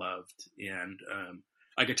 which I loved. And,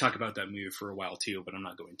 I could talk about that movie for a while too, but I'm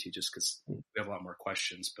not going to just because we have a lot more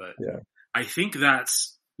questions. But yeah. I think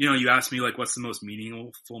that's, you asked me like, what's the most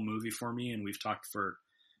meaningful movie for me? And we've talked for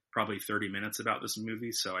probably 30 minutes about this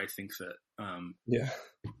movie. So I think that,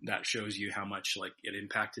 that shows you how much like it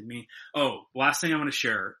impacted me. Oh, last thing I want to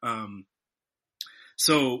share.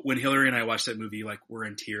 So when Hillary and I watched that movie, like we're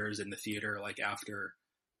in tears in the theater, like after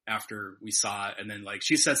we saw it. And then like,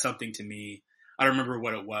 she said something to me. I don't remember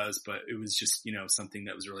what it was, but it was just, something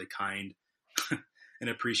that was really kind and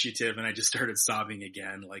appreciative. And I just started sobbing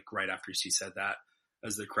again, like right after she said that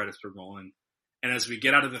as the credits were rolling. And as we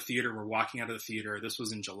get out of the theater, we're walking out of the theater. This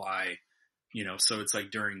was in July, so it's like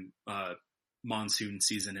during, monsoon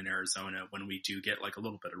season in Arizona when we do get like a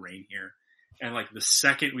little bit of rain here. And like the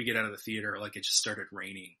second we get out of the theater, like it just started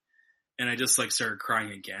raining. And I just like started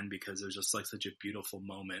crying again because it was just like such a beautiful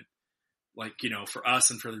moment. Like, for us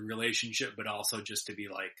and for the relationship, but also just to be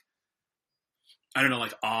like, I don't know,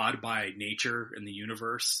 like awed by nature and the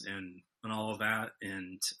universe and all of that.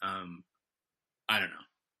 And, I don't know.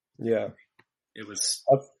 Yeah. It was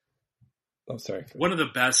sorry. One of the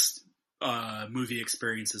best, movie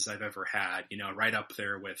experiences I've ever had, right up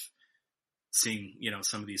there with seeing,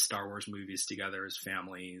 some of these Star Wars movies together as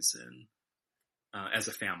families and, as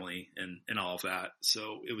a family and all of that.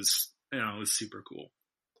 So it was super cool.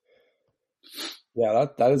 Yeah,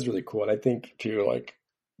 that is really cool. And I think too, like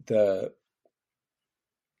the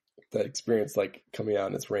experience, like coming out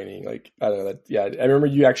and it's raining, like, I don't know, I remember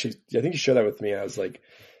I think you shared that with me. And I was like,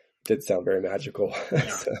 did sound very magical. Yeah,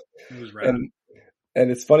 So, it was rad.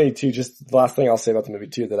 and it's funny too, just the last thing I'll say about the movie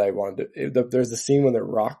too, that I wanted to, there's the scene when they're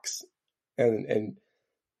rocks and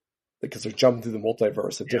because they're jumping through the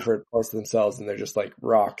multiverse of different parts of themselves and they're just like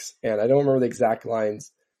rocks. And I don't remember the exact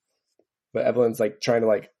lines, but Evelyn's like trying to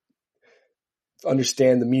like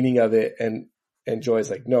understand the meaning of it. And Joy's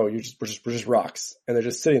like, no, we're just rocks. And they're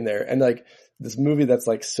just sitting there. And like this movie that's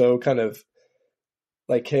like so kind of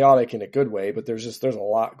like chaotic in a good way, but there's a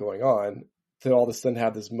lot going on, to all of a sudden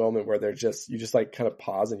have this moment where you just like kind of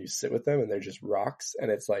pause and you sit with them and they're just rocks. And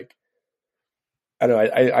it's like, I don't know,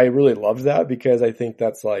 I really loved that, because I think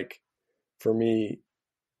that's like, for me,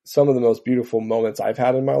 some of the most beautiful moments I've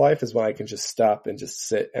had in my life is when I can just stop and just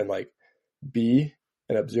sit and like be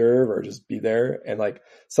and observe, or just be there. And like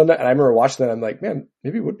sometimes, and I remember watching that, I'm like, man,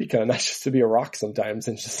 maybe it would be kind of nice just to be a rock sometimes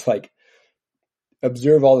and just like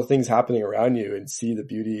observe all the things happening around you and see the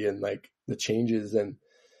beauty and like the changes. And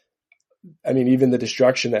I mean, even the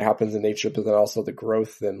destruction that happens in nature, but then also the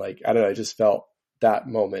growth. And like, I don't know, I just felt that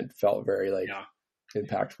moment felt very like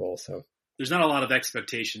impactful. So there's not a lot of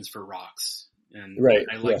expectations for rocks, and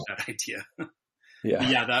I like that idea.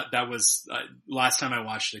 Yeah, that was last time I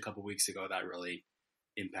watched it a couple weeks ago. That really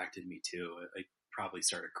impacted me too. I probably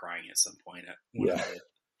started crying at some point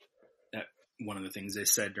at one of the things they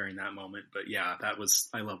said during that moment. But yeah, I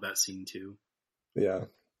love that scene too. Yeah.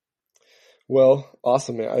 Well,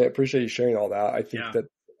 awesome, man. I appreciate you sharing all that. I think that,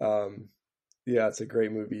 it's a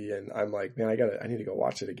great movie, and I'm like, man, I need to go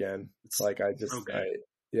watch it again. It's like,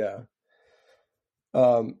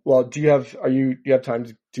 well, do you have time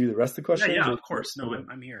to do the rest of the questions? Yeah, of course. No,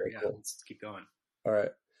 I'm here. Okay, cool. Let's keep going. All right.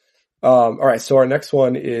 All right. So our next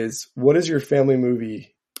one is, what is your family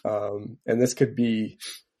movie? And this could be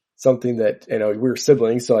something that, we're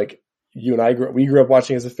siblings. So like you and I we grew up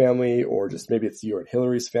watching as a family, or just maybe it's you and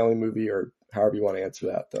Hillary's family movie, or however you want to answer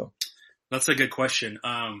that though. That's a good question.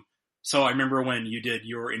 So I remember when you did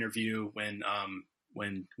your interview, when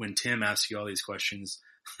Tim asked you all these questions,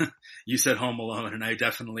 you said Home Alone, and I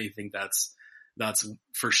definitely think that's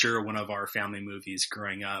for sure one of our family movies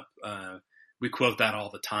growing up. We quote that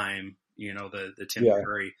all the time, the Tim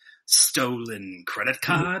Curry stolen credit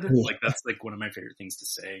card. Like that's like one of my favorite things to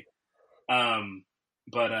say. I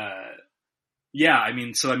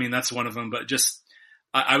mean, that's one of them, but just,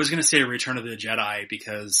 I was going to say Return of the Jedi,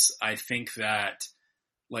 because I think that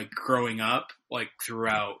like growing up, like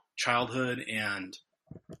throughout childhood and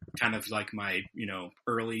kind of like my,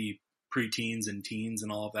 early preteens and teens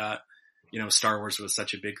and all of that, Star Wars was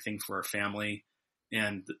such a big thing for our family,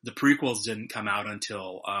 and the prequels didn't come out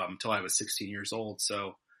until I was 16 years old.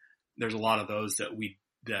 So there's a lot of those that we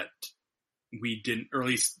didn't, or at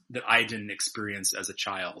least that I didn't experience as a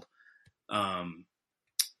child.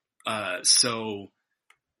 So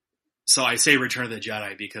I say Return of the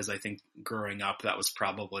Jedi because I think growing up, that was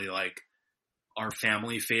probably like our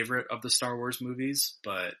family favorite of the Star Wars movies.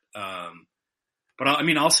 But I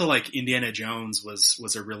mean, also like Indiana Jones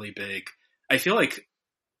was a really big, I feel like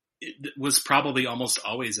it was probably almost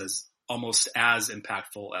always as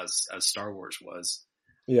impactful as Star Wars was.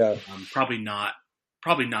 Yeah. Probably not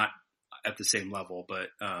at the same level, but,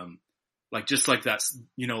 like just like that,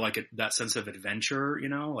 that sense of adventure,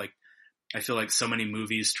 like I feel like so many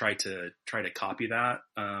movies try to copy that.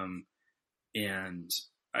 And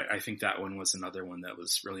I think that one was another one that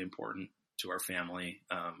was really important to our family.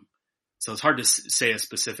 So it's hard to say a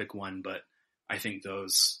specific one, but I think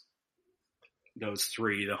those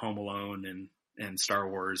three, the Home Alone and Star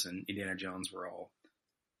Wars and Indiana Jones, were all,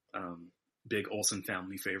 big Olsen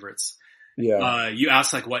family favorites. Yeah. You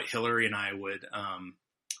asked like what Hillary and I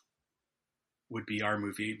would be our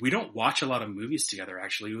movie. We don't watch a lot of movies together,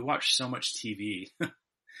 actually. We watch so much TV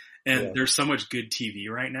and there's so much good TV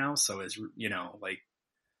right now. So it's,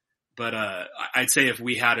 but, I'd say if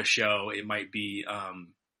we had a show, it might be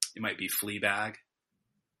Fleabag,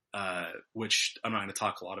 which I'm not going to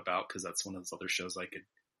talk a lot about because that's one of those other shows I could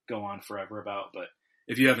go on forever about. But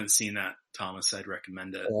if you haven't seen that, Thomas, I'd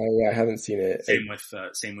recommend it. I haven't seen it. Same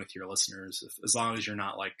with your listeners, as long as you're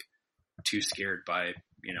not like too scared by,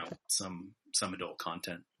 some adult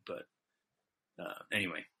content. But,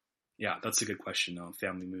 anyway, yeah, that's a good question though.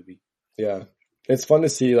 Family movie. Yeah. It's fun to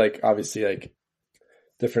see, like, obviously, like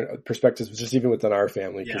different perspectives, just even within our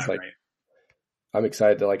family. Cause I'm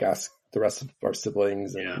excited to like ask the rest of our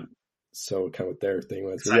siblings and so kind of what their thing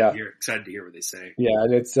was. Excited to hear what they say. Yeah.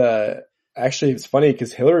 And it's, actually it's funny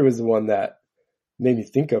because Hillary was the one that made me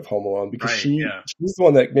think of Home Alone, because she's the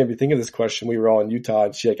one that made me think of this question. We were all in Utah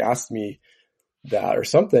and she like asked me that or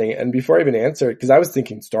something. And before I even answered, cause I was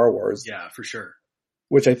thinking Star Wars. Yeah, for sure.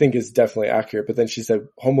 Which I think is definitely accurate. But then she said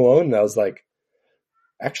Home Alone. And I was like,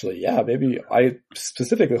 Actually, yeah, maybe I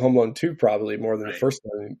specifically Home Alone 2 probably more than the Right. first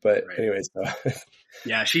one. But Right. anyways,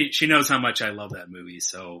 Yeah, she knows how much I love that movie.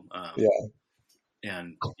 So yeah,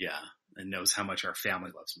 and knows how much our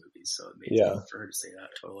family loves movies. So it made yeah, sense for her to say that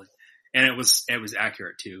totally. And it was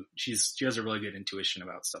accurate too. She has a really good intuition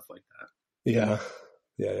about stuff like that. yeah,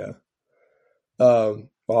 yeah.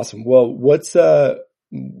 Awesome. Well, what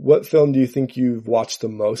film do you think you've watched the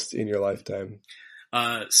most in your lifetime?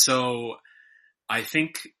 So I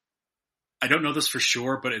think, I don't know this for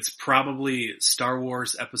sure, but it's probably Star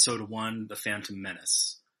Wars Episode 1, The Phantom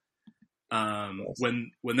Menace. Yes.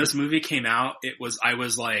 When this movie came out, I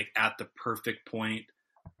was like at the perfect point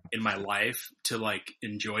in my life to like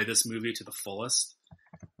enjoy this movie to the fullest.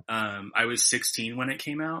 I was 16 when it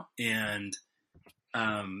came out, and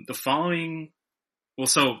the following, well,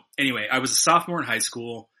 so anyway, I was a sophomore in high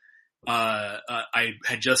school. I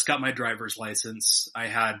had just got my driver's license. I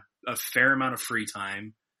had a fair amount of free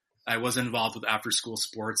time. I was involved with after school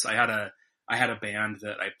sports. I had a band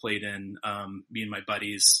that I played in, me and my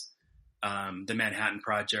buddies, the Manhattan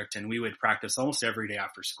Project, and we would practice almost every day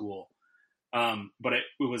after school. But it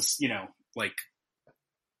was, like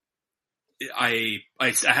I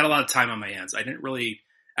had a lot of time on my hands. I didn't really,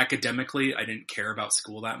 academically, I didn't care about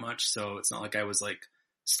school that much. So it's not like I was like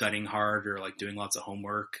studying hard or like doing lots of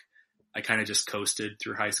homework. I kind of just coasted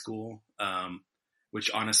through high school,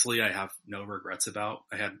 which honestly I have no regrets about.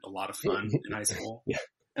 I had a lot of fun in high school. Yeah.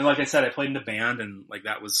 And like I said, I played in the band, and like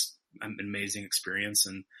that was an amazing experience.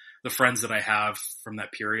 And the friends that I have from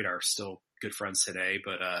that period are still good friends today.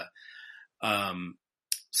 But,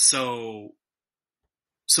 so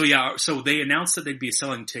they announced that they'd be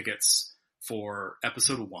selling tickets for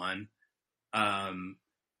Episode 1.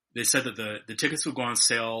 They said that the tickets would go on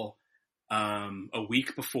sale a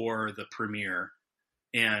week before the premiere,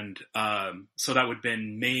 and so that would have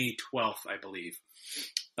been May 12th, I believe.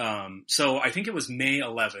 So I think it was May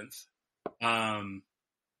 11th. I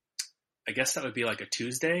guess that would be like a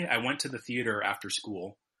Tuesday. I went to the theater after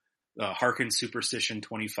school, Harkin Superstition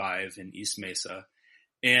 25 in East Mesa.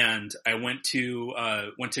 And I went to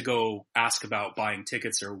go ask about buying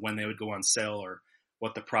tickets or when they would go on sale or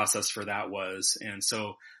what the process for that was. And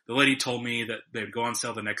so the lady told me that they would go on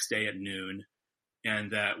sale the next day at noon,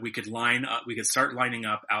 and that we could start lining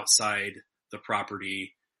up outside the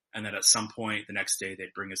property, and that at some point the next day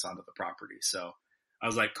they'd bring us onto the property. So I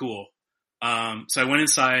was like, cool. So I went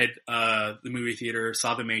inside the movie theater,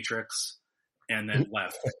 saw The Matrix, and then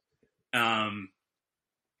left.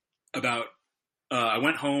 I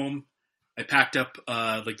went home. I packed up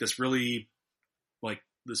like this really like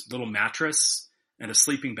this little mattress and a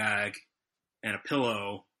sleeping bag and a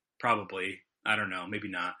pillow, probably. I don't know, maybe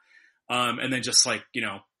not. And then just like,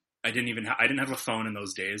 I didn't have a phone in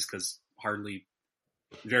those days because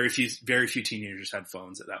very few teenagers had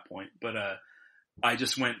phones at that point. But I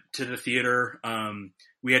just went to the theater.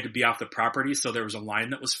 We had to be off the property, so there was a line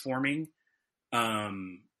that was forming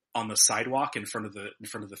on the sidewalk in front of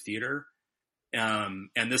the theater. And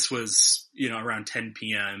this was, around 10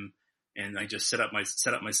 p.m. and I just set up my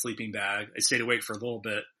sleeping bag. I stayed awake for a little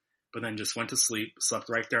bit, but then just went to sleep, slept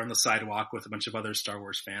right there on the sidewalk with a bunch of other Star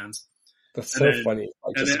Wars fans. That's so funny.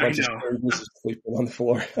 Like just a bunch of strangers sleeping on the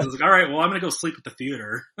floor. I was like, all right, well, I'm going to go sleep at the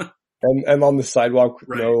theater. and on the sidewalk,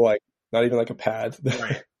 right. No, like not even like a pad.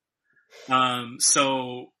 Right.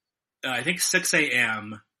 So I think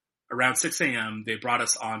around 6 a.m., they brought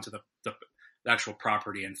us onto the actual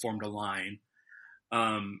property and formed a line.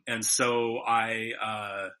 And so I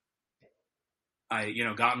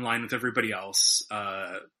got in line with everybody else.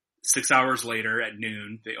 6 hours later at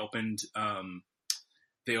noon, they opened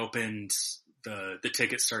the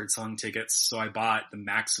tickets, started selling tickets. So I bought the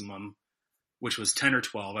maximum, which was 10 or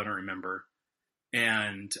 12. I don't remember.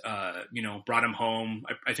 And, brought them home.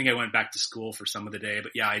 I think I went back to school for some of the day,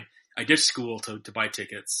 but yeah, I ditched school to buy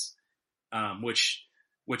tickets,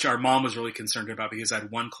 which our mom was really concerned about because I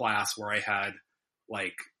had one class where I had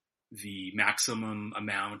like the maximum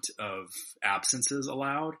amount of absences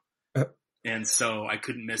allowed. And so I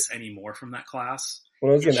couldn't miss any more from that class.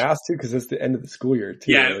 Well, I was going to ask too, because it's the end of the school year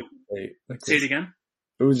too. Yeah. Say it it again.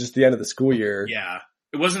 It was just the end of the school year. Yeah.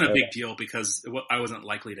 It wasn't a big deal because I wasn't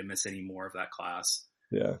likely to miss any more of that class.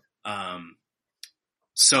 Yeah.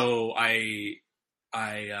 So I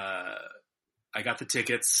got the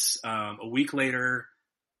tickets. A week later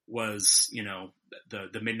was,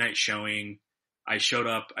 the midnight showing. I showed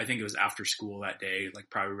up, I think it was after school that day, like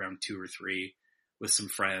probably around 2 or 3 with some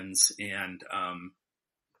friends. And,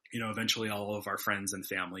 eventually all of our friends and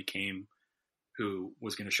family came who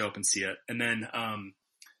was going to show up and see it. And then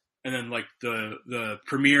like the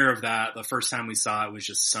premiere of that, the first time we saw it was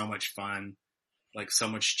just so much fun. like so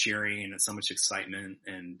much cheering and so much excitement.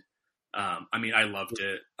 And, I mean, I loved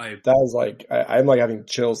it. That was like, I'm like having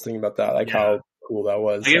chills thinking about that, like how cool that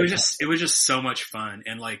was. Like, it was just so much fun.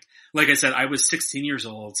 And like I said, I was 16 years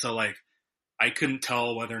old. So like, I couldn't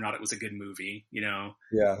tell whether or not it was a good movie, you know?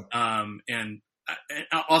 Yeah. And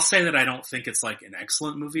I'll say that I don't think it's like an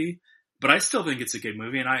excellent movie, but I still think it's a good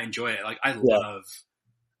movie and I enjoy it. Like I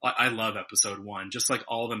love episode 1, just like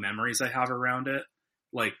all the memories I have around it,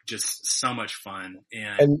 like just so much fun.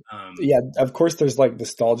 And yeah, of course there's like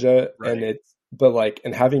nostalgia but like,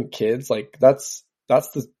 and having kids, like that's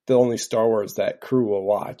the only Star Wars that crew will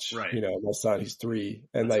watch, right. You know, my son, he's 3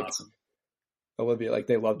 and that's like awesome. Olivia, like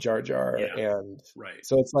they love Jar Jar. And right.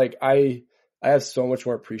 So it's like, I have so much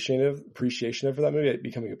more appreciation for that movie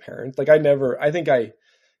becoming a parent. Like I think I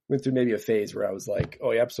went through maybe a phase where I was like, oh,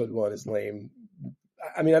 episode 1 is lame.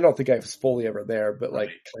 I mean, I don't think I was fully ever there, but like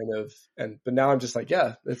kind of, but now I'm just like,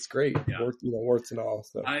 yeah, it's great. Warts and all.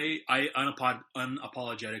 So I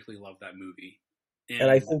unapologetically love that movie. And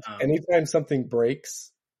I think anytime something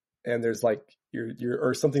breaks and there's like,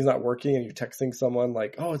 or something's not working and you're texting someone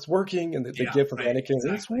like, oh, it's working. And the gif of Anakin,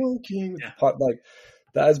 it's working. Yeah. Like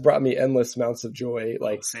that has brought me endless amounts of joy.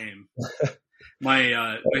 Like same.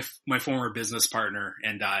 My former business partner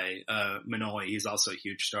and I, Manoli, he's also a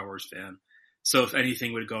huge Star Wars fan. So if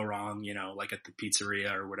anything would go wrong, you know, like at the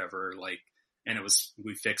pizzeria or whatever, like, and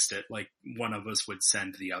we fixed it, like one of us would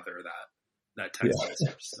send the other that text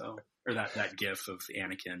message. So, or that gif of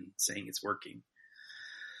Anakin saying it's working.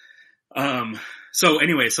 So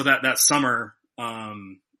anyway, so that summer,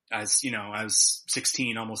 as you know, I was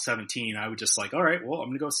 16, almost 17, I would just like, all right, well, I'm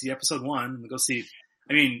going to go see episode 1. I'm going to go see,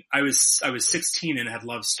 I mean, I was 16 and had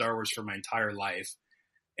loved Star Wars for my entire life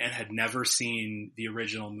and had never seen the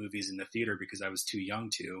original movies in the theater because I was too young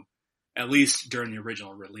to. At least during the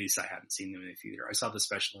original release, I hadn't seen them in the theater. I saw the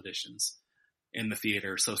special editions in the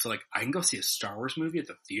theater. So like, I can go see a Star Wars movie at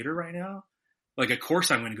the theater right now. Like, of course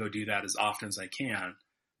I'm going to go do that as often as I can.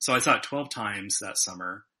 So I saw it 12 times that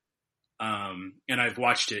summer. And I've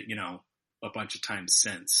watched it, you know, a bunch of times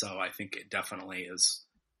since. So I think it definitely is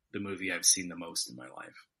the movie I've seen the most in my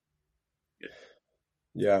life.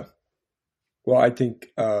 Yeah. Well, I think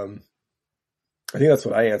that's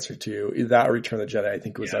what I answered to that or Return of the Jedi. I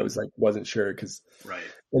think I was like, wasn't sure because,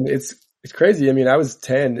 and it's crazy. I mean, I was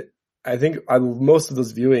 10. I think most of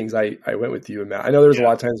those viewings, I went with you and Matt. I know there's a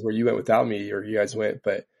lot of times where you went without me or you guys went,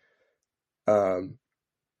 but,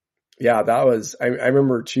 yeah, that was, I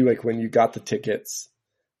remember too, like when you got the tickets,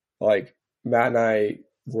 like Matt and I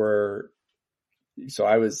were, so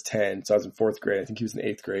I was 10, so I was in 4th grade. I think he was in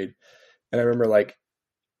 8th grade. And I remember like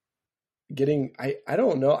getting, I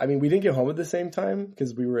don't know. I mean, we didn't get home at the same time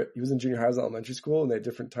because he was in junior high, I was in elementary school and they had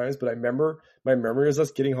different times. But I remember my memory is us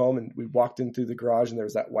getting home and we walked in through the garage and there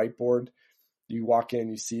was that whiteboard. You walk in,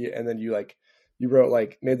 you see it. And then you wrote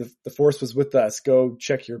like, may the force was with us, go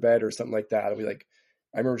check your bed or something like that. And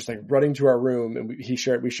I remember just like running to our room and we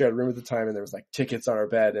shared a room at the time and there was like tickets on our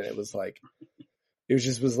bed. And it was like,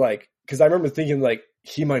 cause I remember thinking like,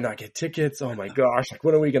 he might not get tickets. Oh my gosh. Like,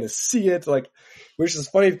 when are we going to see it? Like, which is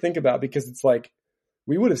funny to think about because it's like,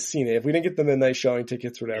 we would have seen it if we didn't get the midnight showing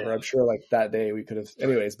tickets or whatever. Yeah. I'm sure like that day we could have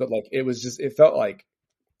anyways, but like, it felt like,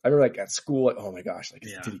 I remember like at school, like, oh my gosh, like,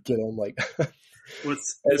 did he get him? Like, well,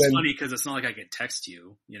 it's funny cause it's not like I could text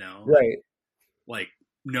you, you know? Right. Like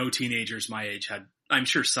no teenagers my age I'm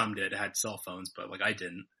sure some had cell phones, but like I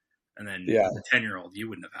didn't. And then the 10-year-old, you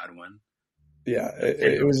wouldn't have had one. Yeah.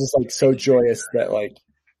 It was just like so joyous that like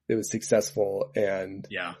it was successful and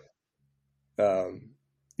so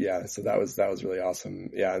that was really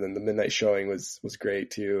awesome. Yeah. And then the midnight showing was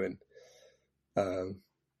great too. And,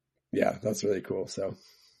 that's really cool. So,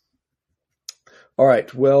 all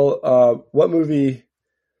right. Well, what movie,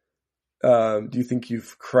 do you think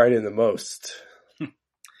you've cried in the most?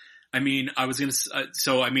 I mean, I was going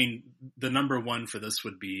to, the number one for this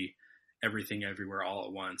would be Everything Everywhere All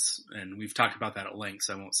at Once. And we've talked about that at length,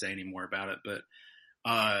 so I won't say any more about it, but,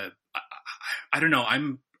 I don't know.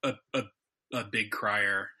 I'm a big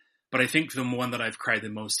crier, but I think the one that I've cried the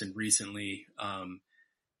most in recently,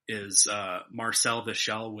 is, Marcel the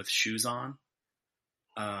Shell with Shoes On.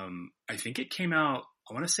 I think it came out,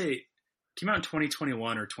 I want to say it came out in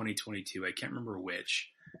 2021 or 2022. I can't remember which.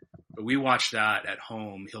 But we watched that at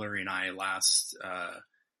home, Hillary and I, last, it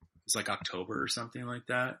was like October or something like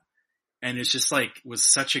that. And it's just like, was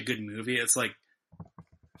such a good movie. It's like,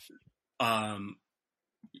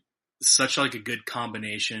 such like a good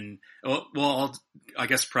combination. Well, I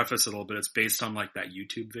guess preface it a little bit. It's based on like that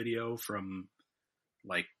YouTube video from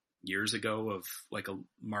like years ago of like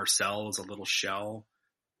Marcel as a little shell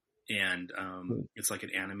and it's like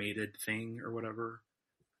an animated thing or whatever.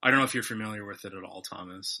 I don't know if you're familiar with it at all,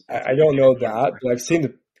 Thomas. I don't know that, but I've seen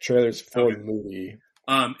the trailers for the movie.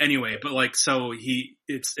 Anyway, but like, so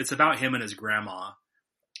it's about him and his grandma,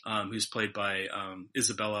 who's played by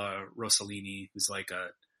Isabella Rossellini, who's like a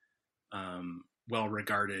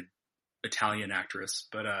well-regarded Italian actress,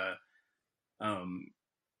 but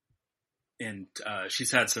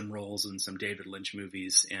she's had some roles in some David Lynch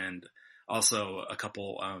movies and also a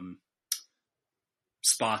couple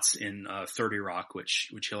spots in 30 Rock, which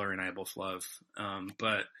Hillary and I both love.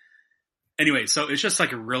 But anyway, so it's just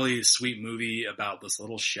like a really sweet movie about this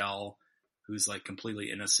little shell who's like completely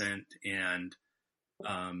innocent, and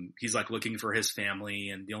he's like looking for his family,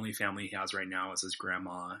 and the only family he has right now is his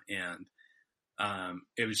grandma. And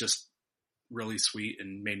it was just really sweet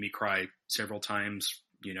and made me cry several times,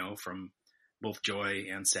 from both joy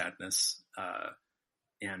and sadness.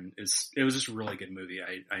 And it was just a really good movie.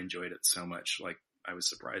 I enjoyed it so much. Like, I was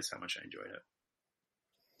surprised how much I enjoyed it.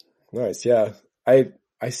 Nice. Yeah. I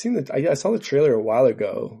saw the trailer a while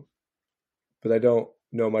ago, but I don't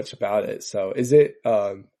know much about it. So is it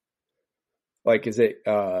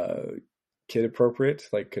kid appropriate?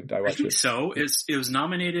 Like, could I watch it? I think so. It was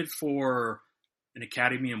nominated for an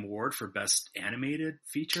Academy Award for Best Animated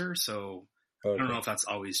Feature. So okay. I don't know if that's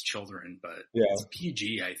always children, but it's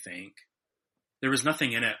PG, I think. There was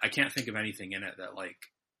nothing in it. I can't think of anything in it that like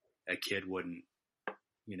a kid wouldn't,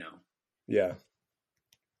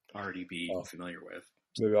 already be familiar with.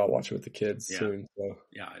 Maybe I'll watch it with the kids soon. So.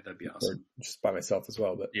 Yeah, that'd be awesome. Or just by myself as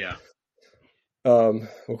well, but yeah. Well,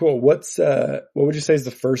 cool. What would you say is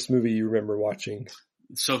the first movie you remember watching?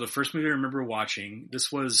 So the first movie I remember watching,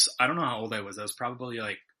 this was, I don't know how old I was. I was probably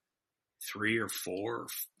like 3 or 4,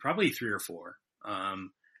 probably 3 or 4.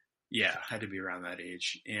 Had to be around that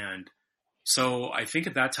age. And so I think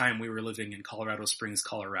at that time we were living in Colorado Springs,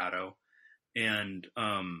 Colorado. And,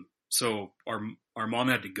 so our mom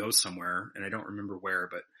had to go somewhere, and I don't remember where,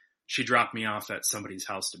 but she dropped me off at somebody's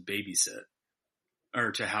house to babysit,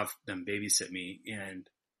 or to have them babysit me. And,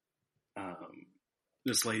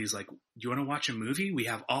 this lady's like, "Do you want to watch a movie? We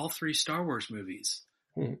have all 3 Star Wars movies."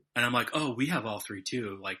 And I'm like, "Oh, we have all 3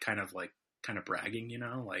 too." Like kind of bragging,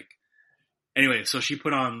 like, anyway, so she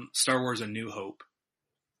put on Star Wars: A New Hope.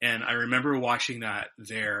 And I remember watching that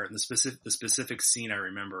there. And the specific scene I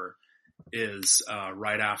remember is,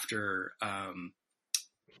 right after,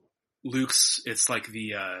 Luke's, it's like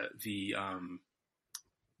the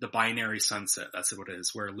binary sunset. That's what it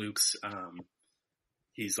is, where Luke's,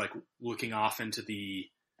 he's like looking off into the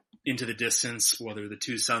distance, whether the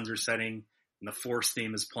 2 suns are setting and the Force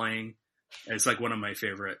theme is playing. And it's like one of my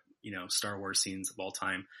favorite, Star Wars scenes of all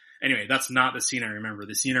time. Anyway, that's not the scene I remember.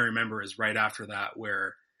 The scene I remember is right after that,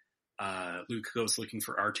 where, Luke goes looking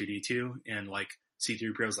for R2-D2 and like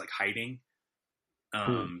C-3PO is like hiding.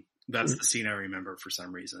 That's the scene I remember for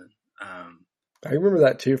some reason. I remember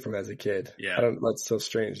that too from as a kid. Yeah. That's so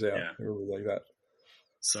strange. Yeah. I remember like that.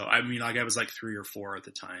 So, I mean, like I was like 3 or 4 at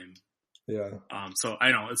the time. Yeah. So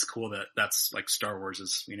I know it's cool that that's like Star Wars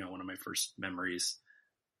is, one of my first memories,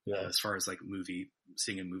 as far as like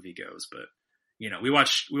seeing a movie goes. But, we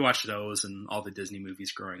watched those and all the Disney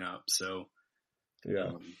movies growing up. So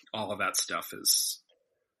all of that stuff is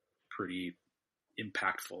pretty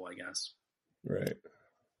impactful, I guess. Right.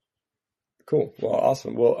 Cool. Well,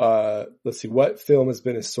 awesome. Well, let's see. What film has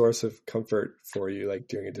been a source of comfort for you, like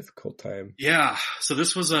during a difficult time? Yeah. So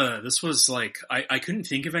this was like, I couldn't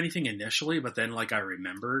think of anything initially, but then like I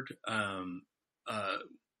remembered,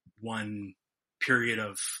 one period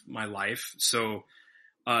of my life. So,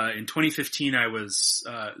 in 2015,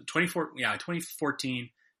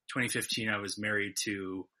 2015, I was married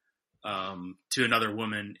to another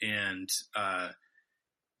woman, and,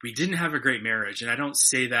 we didn't have a great marriage. And I don't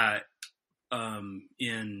say that,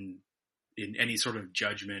 in any sort of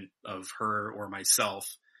judgment of her or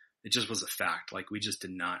myself. It just was a fact. Like, we just did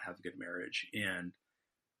not have a good marriage. And,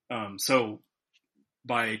 so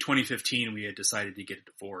by 2015, we had decided to get a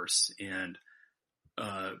divorce. And,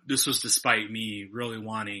 this was despite me really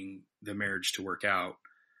wanting the marriage to work out.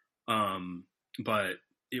 But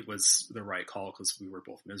it was the right call because we were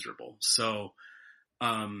both miserable. So,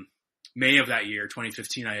 May of that year,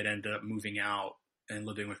 2015, I had ended up moving out and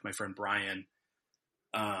living with my friend Brian.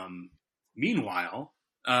 Meanwhile,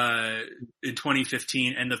 in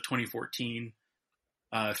 2015, end of 2014,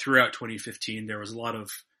 throughout 2015, there was a lot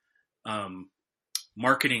of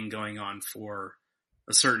marketing going on for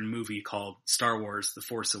a certain movie called Star Wars: The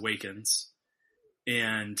Force Awakens.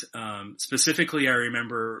 And specifically, I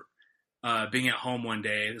remember being at home one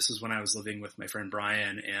day. This was when I was living with my friend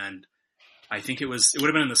Brian, and I think it would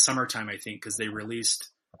have been in the summertime, I think, because they released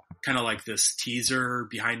kind of like this teaser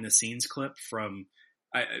behind the scenes clip from,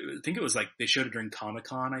 I think it was like they showed it during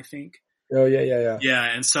Comic-Con, I think. Oh yeah. Yeah,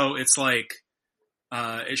 and so it's like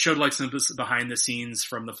it showed like some behind the scenes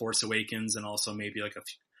from The Force Awakens, and also maybe like a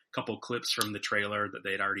couple clips from the trailer that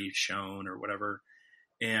they'd already shown or whatever.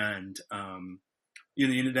 And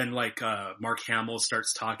then like Mark Hamill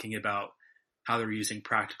starts talking about how they're using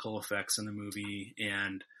practical effects in the movie,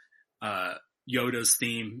 and Yoda's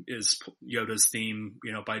theme,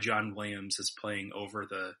 by John Williams is playing over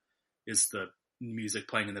the music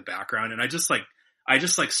playing in the background. And I just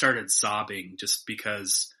started sobbing just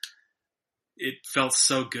because it felt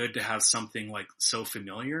so good to have something like so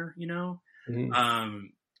familiar, Mm-hmm.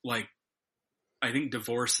 Like I think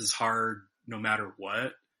divorce is hard no matter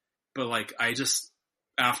what, but like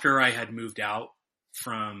after I had moved out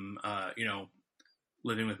from,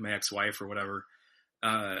 living with my ex-wife or whatever,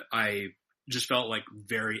 I just felt like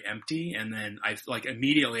very empty. And then I like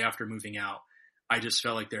immediately after moving out, I just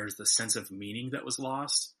felt like there's this sense of meaning that was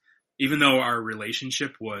lost, even though our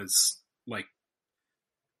relationship was like,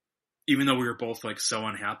 even though we were both like so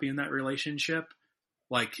unhappy in that relationship,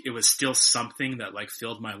 like it was still something that like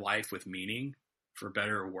filled my life with meaning, for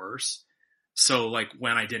better or worse. So like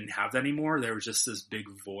when I didn't have that anymore, there was just this big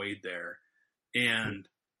void there. And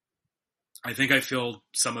I think I filled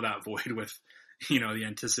some of that void with, the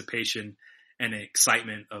anticipation and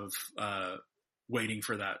excitement of waiting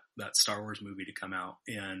for that Star Wars movie to come out.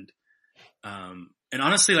 And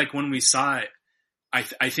honestly, like when we saw it,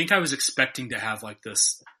 I think I was expecting to have like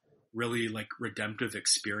this really like redemptive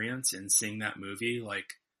experience in seeing that movie. Like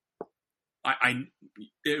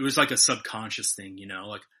it was like a subconscious thing,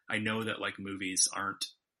 like I know that like movies aren't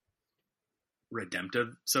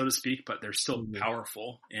redemptive, so to speak, but they're still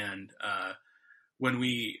powerful. And when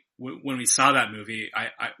we saw that movie,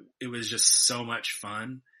 it was just so much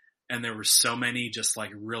fun, and there were so many just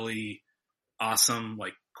like really awesome,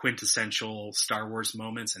 like quintessential Star Wars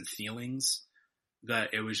moments and feelings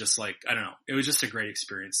that it was just like, I don't know, it was just a great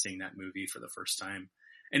experience seeing that movie for the first time,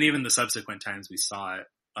 and even the subsequent times we saw it.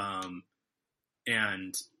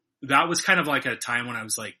 And that was kind of like a time when I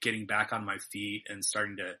was like getting back on my feet and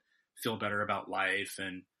starting to feel better about life.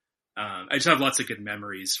 And I just have lots of good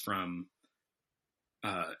memories from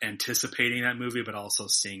anticipating that movie, but also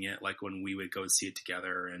seeing it, like when we would go see it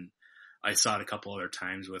together. And I saw it a couple other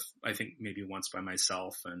times with, I think maybe once by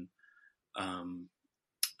myself, and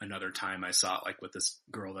another time I saw it like with this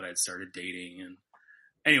girl that I'd started dating. And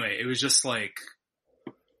anyway, it was just like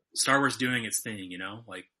Star Wars doing its thing,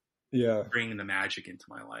 like bringing the magic into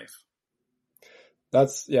my life.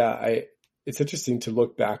 It's interesting to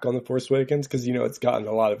look back on The Force Awakens, because it's gotten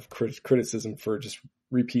a lot of criticism for just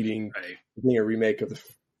repeating, being a remake of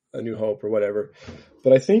A New Hope or whatever.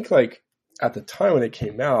 But I think like at the time when it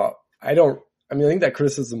came out, I think that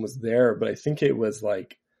criticism was there, but I think it was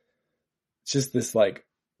like just this like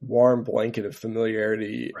warm blanket of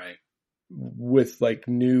familiarity, with like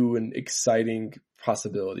new and exciting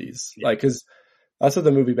possibilities. Yeah. Like, cause that's what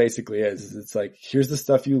the movie basically is. It's like, here's the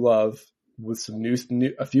stuff you love with some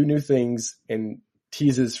a few new things and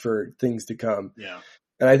teases for things to come. Yeah.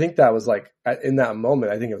 And I think that was like, in that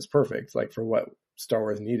moment, I think it was perfect, like for what Star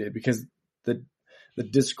Wars needed, because the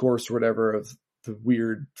discourse or whatever of the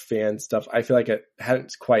weird fan stuff, I feel like it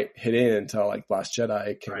hadn't quite hit in until like Last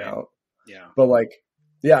Jedi came out. Yeah. But like,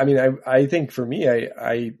 yeah, I mean, I think for me,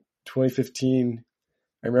 2015,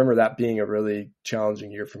 I remember that being a really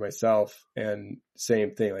challenging year for myself, and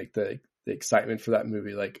same thing, like the excitement for that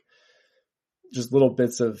movie, like just little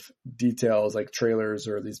bits of details, like trailers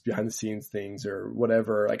or these behind the scenes things or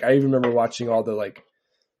whatever. Like I even remember watching all the like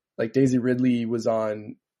Daisy Ridley was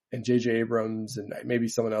on, and J.J. Abrams and maybe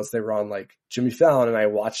someone else, they were on like Jimmy Fallon. And I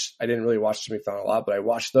didn't really watch Jimmy Fallon a lot, but I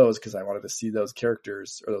watched those because I wanted to see those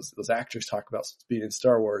characters or those actors talk about being in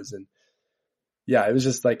Star Wars. And yeah, it was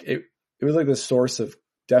just like, it was like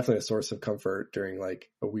definitely a source of comfort during like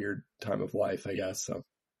a weird time of life, I guess. So,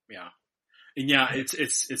 yeah. And yeah,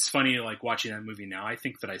 it's funny, like watching that movie now, I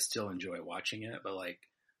think that I still enjoy watching it, but like,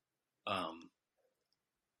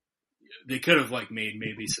 they could have like made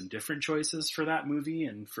maybe some different choices for that movie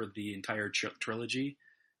and for the entire trilogy.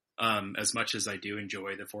 As much as I do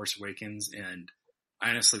enjoy The Force Awakens, and I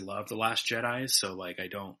honestly love The Last Jedi. So like, I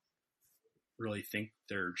don't really think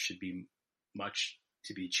there should be much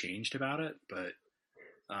to be changed about it, but,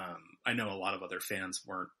 I know a lot of other fans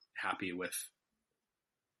weren't happy with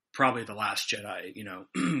probably The Last Jedi,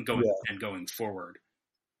 going forward.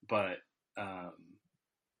 But,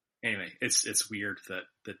 anyway, it's weird that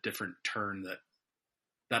the different turn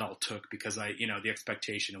that all took, because the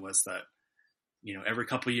expectation was that, every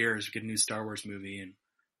couple of years we get a new Star Wars movie, and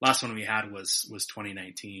last one we had was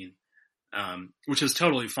 2019, which is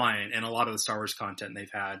totally fine. And a lot of the Star Wars content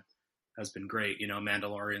they've had has been great. You know,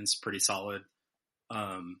 Mandalorian's pretty solid.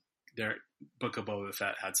 Their Book of Boba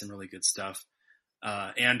Fett had some really good stuff.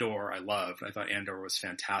 Andor, I loved. I thought Andor was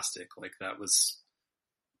fantastic. Like that was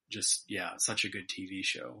just, such a good TV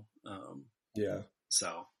show. Yeah.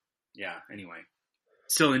 So yeah, anyway,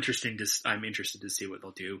 still interesting I'm interested to see what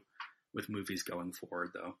they'll do with movies going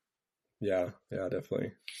forward though. Yeah,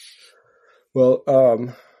 definitely. Well,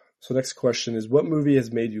 so next question is, what movie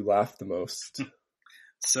has made you laugh the most?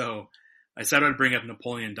 So I said I'd bring up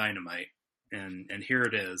Napoleon Dynamite, and here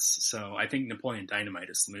it is. So I think Napoleon Dynamite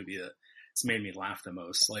is the movie that's made me laugh the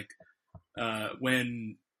most. Like,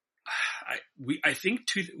 when I think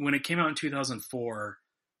when it came out in 2004,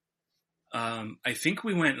 I think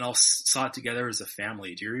we went and all saw it together as a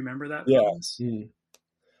family. Do you remember that? Yeah. So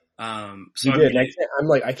you did. I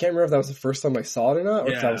can't remember if that was the first time I saw it or not,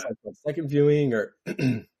 or if that was like the second viewing, or.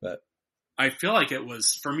 But I feel like it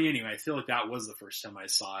was, for me anyway. I feel like that was the first time I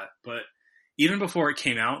saw it. But even before it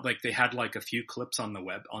came out, like they had like a few clips on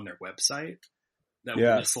their website that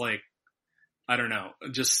were just like, I don't know,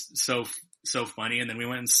 just so funny. And then we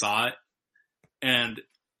went and saw it, and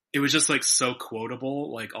it was just like so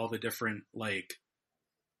quotable, like all the different like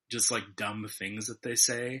just like dumb things that they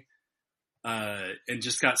say. And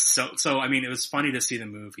just got so I mean, it was funny to see the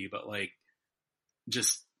movie, but like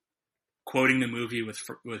just quoting the movie with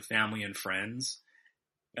family and friends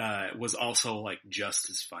was also like just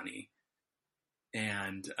as funny.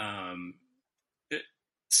 And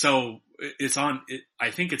it's on. I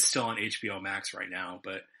think it's still on HBO Max right now,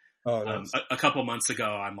 but a couple months ago,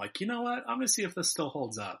 I'm like, you know what? I'm gonna see if this still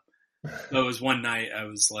holds up. So it was one night. I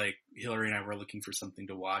was like, Hillary and I were looking for something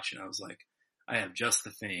to watch, and I was like, I have just the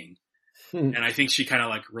thing. And I think she kind of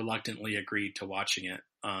like reluctantly agreed to watching it.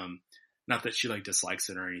 Not that she like dislikes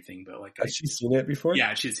it or anything, but like, has she seen it before?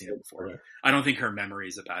 Yeah, she's seen it before. Okay. I don't think her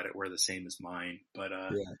memories about it were the same as mine, but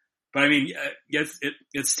yeah. But I mean,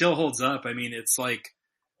 it still holds up. I mean, it's like,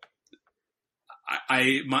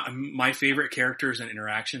 my favorite characters and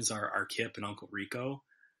interactions are Kip and Uncle Rico.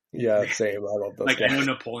 Yeah, same. I love those like guys. I know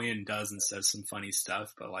Napoleon does and says some funny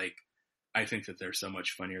stuff, but like I think that they're so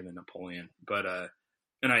much funnier than Napoleon. But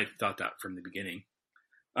and I thought that from the beginning.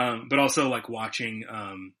 But also like watching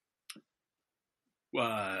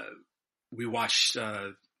we watched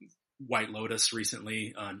White Lotus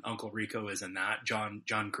recently. Uncle Rico is in that.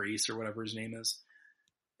 John Grease or whatever his name is.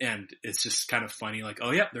 And it's just kind of funny, like, oh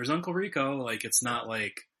yeah, there's Uncle Rico. Like, it's not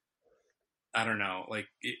like, I don't know, like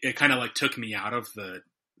it kind of like took me out of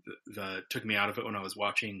took me out of it when I was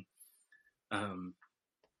watching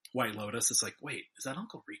White Lotus. It's like, wait, is that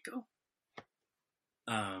Uncle Rico?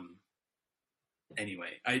 Anyway,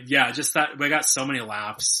 I got so many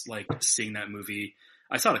laughs like seeing that movie.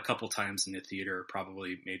 I saw it a couple times in the theater,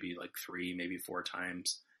 probably maybe like 3, maybe 4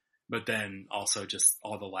 times. But then also just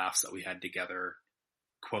all the laughs that we had together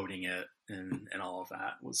quoting it and all of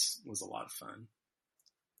that was a lot of fun.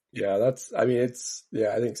 Yeah,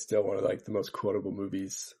 I think still one of like the most quotable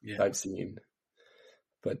movies I've seen.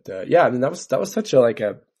 But I mean, that was such a I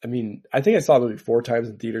think I saw the movie 4 times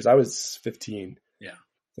in theaters. I was 15. Yeah.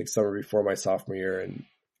 Like summer before my sophomore year, and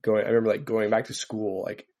I remember like going back to school,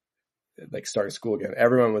 like starting school again.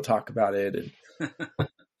 Everyone would talk about it,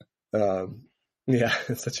 and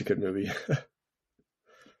it's such a good movie.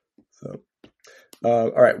 So,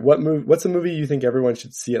 all right, what's a movie you think everyone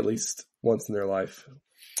should see at least once in their life?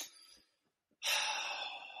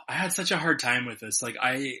 I had such a hard time with this. Like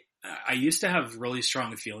I used to have really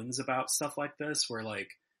strong feelings about stuff like this, where like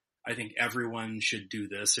I think everyone should do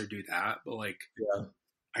this or do that, but like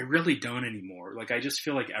I really don't anymore. Like, I just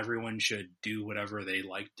feel like everyone should do whatever they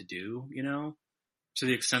like to do, you know, to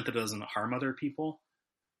the extent that it doesn't harm other people.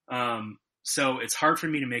 So it's hard for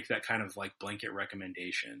me to make that kind of like blanket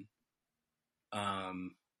recommendation.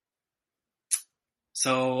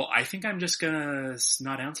 So I think I'm just gonna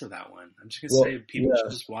not answer that one. I'm just gonna say people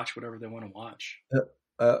should just watch whatever they want to watch.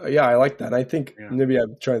 I like that. I think maybe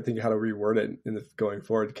I'm trying to think of how to reword it going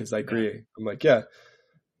forward, because I agree. Yeah. I'm like,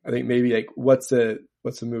 I think maybe like what's a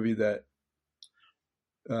movie that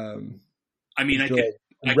I mean, I could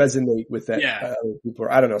resonate with that people,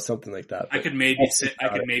 or I don't know, something like that. I could maybe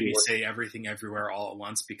say Everything Everywhere All at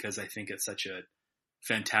Once, because I think it's such a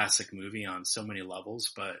fantastic movie on so many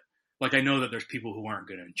levels. But like, I know that there's people who aren't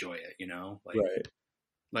going to enjoy it, you know, like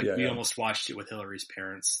we almost watched it with Hillary's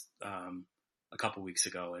parents a couple weeks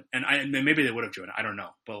ago, and maybe they would have joined it. I don't know,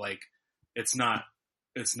 but like it's not.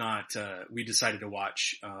 We decided to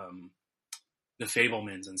watch The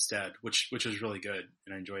Fabelmans instead, which was really good,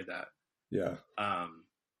 and I enjoyed that. Yeah.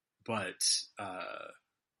 But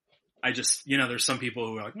I just, you know, there's some people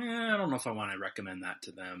who are like, I don't know if I want to recommend that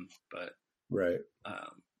to them, but Right.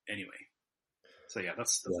 anyway. So yeah,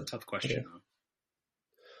 that's Yeah. a tough question.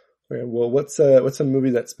 Okay. Well, what's a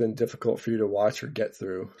movie that's been difficult for you to watch or get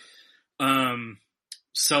through?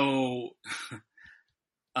 So,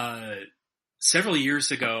 several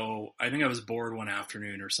years ago, I think I was bored one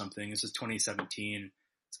afternoon or something. This was 2017.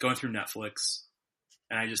 It's going through Netflix,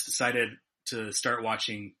 and I just decided to start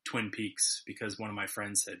watching Twin Peaks because one of my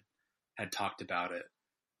friends had talked about it,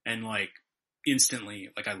 and like instantly,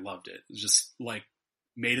 like I loved it. It was just like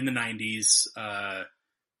made in the 90s.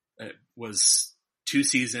 It was 2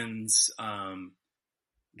 seasons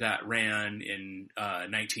that ran in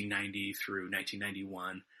 1990 through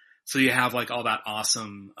 1991. So you have like all that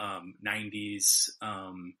awesome 90s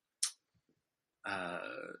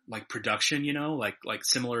like production, you know, like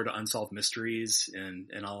similar to Unsolved Mysteries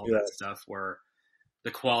and all of that stuff, where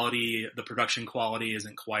the production quality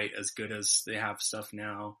isn't quite as good as they have stuff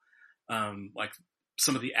now. Like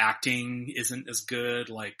some of the acting isn't as good.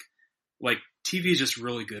 Like TV is just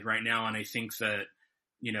really good right now, and I think that,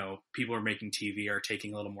 you know, people who are making TV are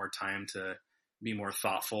taking a little more time to be more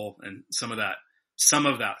thoughtful, and some of that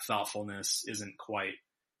thoughtfulness isn't quite,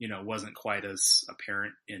 you know, wasn't quite as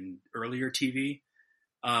apparent in earlier TV.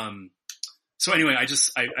 So anyway,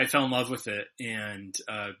 I fell in love with it, and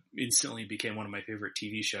instantly became one of my favorite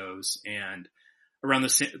TV shows. And around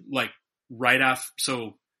the like right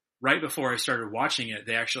before I started watching it,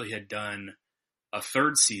 they actually had done a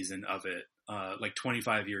 3rd season of it, like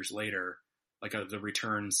 25 years later, like the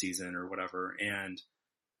return season or whatever. And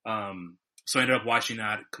so I ended up watching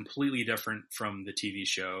that, completely different from the TV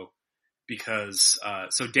show, because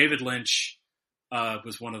so David Lynch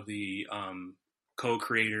was one of the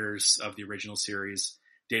co-creators of the original series,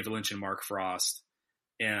 David Lynch and Mark Frost.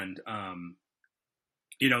 And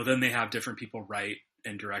you know, then they have different people write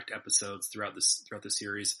and direct episodes throughout the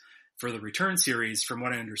series. For the return series, from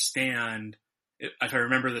what I understand, if I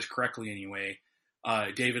remember this correctly anyway,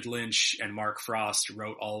 David Lynch and Mark Frost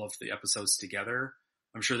wrote all of the episodes together.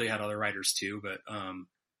 I'm sure they had other writers too, but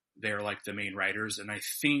they're like the main writers. And I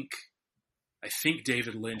think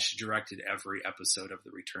David Lynch directed every episode of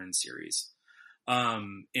the return series.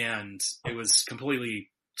 And it was completely,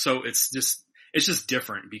 so it's just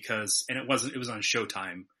different because, and it was on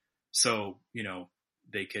Showtime. So, you know,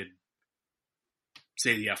 they could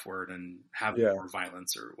say the F word and have more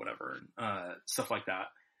violence or whatever, stuff like that.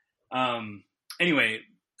 Anyway,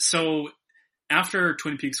 so after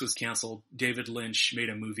Twin Peaks was canceled, David Lynch made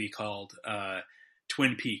a movie called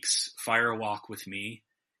Twin Peaks: Fire Walk with Me.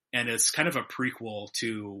 And it's kind of a prequel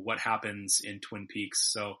to what happens in Twin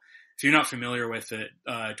Peaks. So if you're not familiar with it,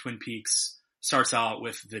 Twin Peaks starts out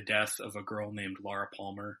with the death of a girl named Laura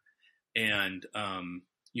Palmer. And,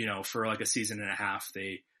 you know, for like a season and a half,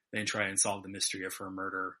 they then try and solve the mystery of her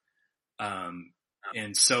murder.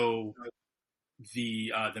 And so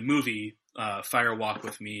the movie, Fire Walk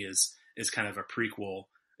with Me is kind of a prequel.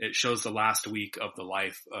 It shows the last week of the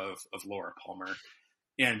life of Laura Palmer.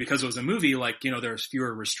 And because it was a movie, like, you know, there's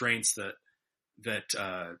fewer restraints that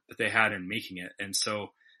they had in making it. And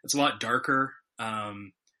so it's a lot darker.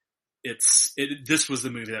 This was the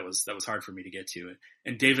movie that was hard for me to get to.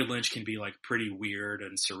 And David Lynch can be like pretty weird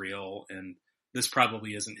and surreal, and this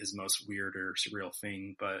probably isn't his most weird or surreal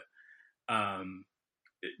thing, but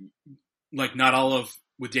like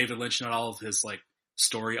with David Lynch, not all of his like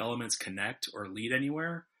story elements connect or lead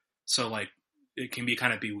anywhere. So like it can be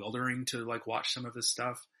kind of bewildering to like watch some of his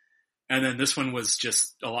stuff. And then this one was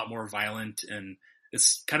just a lot more violent, and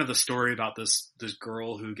it's kind of the story about this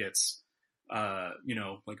girl who gets you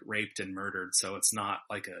know, like raped and murdered. So it's not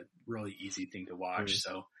like a really easy thing to watch.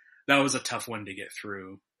 So that was a tough one to get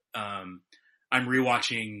through. I'm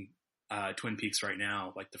rewatching Twin Peaks right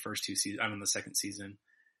now, like the first 2 seasons. I'm in the 2nd season,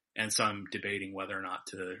 and so I'm debating whether or not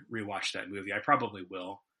to rewatch that movie. I probably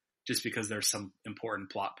will, just because there's some important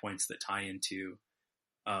plot points that tie into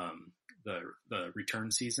the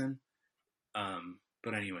return season.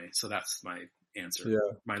 But anyway, so that's my answer. Yeah.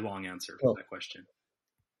 My long answer for that question.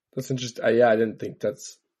 That's interesting. I didn't think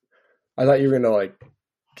I thought you were gonna like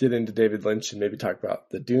get into David Lynch and maybe talk about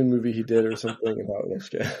the Dune movie he did or something about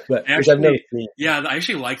it. But which I've never seen. Yeah, I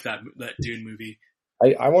actually like that Dune movie.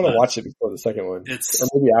 I want to watch it before the second one, or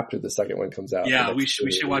maybe after the second one comes out. Yeah, we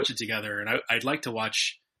should watch it together, and I'd like to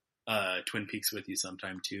watch Twin Peaks with you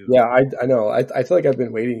sometime too. Yeah, I know. I feel like I've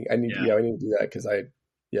been waiting. I need to do that because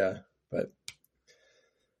but.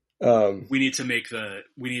 We need to make the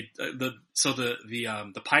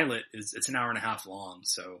pilot it's an hour and a half long,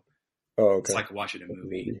 so it's like watching a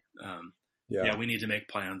movie. We need to make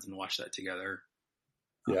plans and watch that together.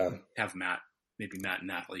 Yeah, have Matt maybe Matt and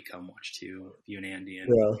Natalie come watch too. You and Andy and,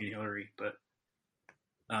 Yeah. and Hillary. But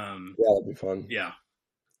Yeah, that'd be fun. yeah,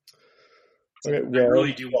 Okay, I well,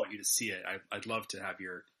 really do want you to see it. I'd love to have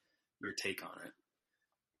your take on it.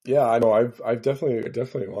 yeah, I know. I've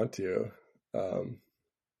definitely want to.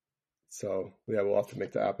 So yeah, we'll have to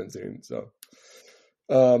make that happen soon. So,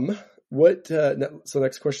 what? So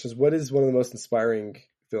next question is, what is one of the most inspiring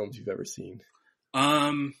films you've ever seen?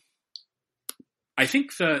 I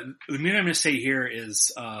think the movie I'm going to say here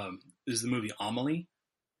is the movie Amelie.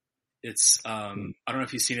 It's I don't know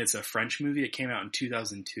if you've seen it. It's a French movie. It came out in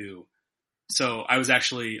 2002. So I was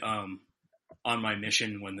actually on my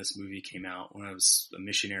mission when this movie came out, when I was a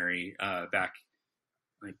missionary back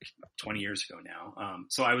like 20 years ago now.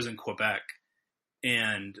 So I was in Quebec,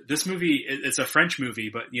 and this movie, it's a French movie,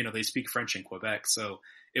 but they speak French in Quebec. So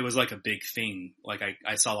it was like a big thing. Like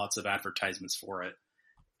I saw lots of advertisements for it,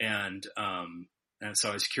 and so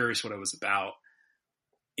I was curious what it was about.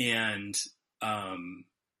 And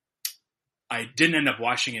I didn't end up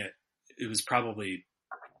watching it. It was probably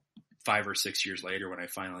 5 or 6 years later when I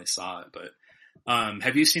finally saw it. But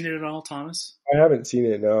have you seen it at all, Thomas? I haven't seen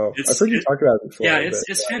it. No, I've heard you talk about it before. Yeah,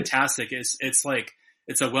 it's fantastic. It's like,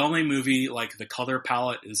 it's a well-made movie. Like, the color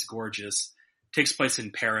palette is gorgeous. It takes place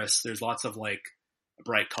in Paris. There's lots of like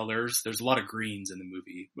bright colors. There's a lot of greens in the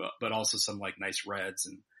movie, but also some like nice reds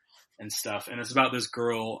and stuff. And it's about this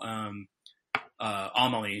girl,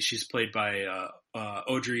 Amelie. She's played by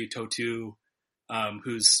Audrey Tautou,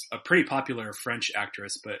 who's a pretty popular French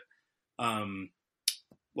actress, but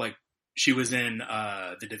like, she was in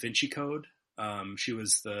the Da Vinci Code. She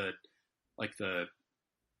was the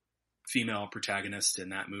female protagonist in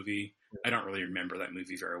that movie. I don't really remember that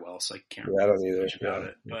movie very well, so I can't remember much about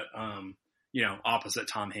it. But opposite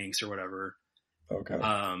Tom Hanks or whatever. Okay.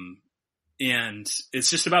 And it's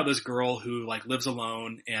just about this girl who like lives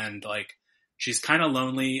alone, and like she's kind of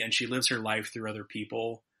lonely, and she lives her life through other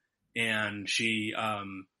people, and she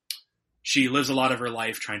lives a lot of her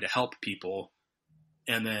life trying to help people.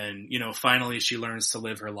 And then, finally she learns to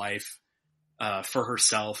live her life for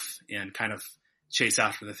herself and kind of chase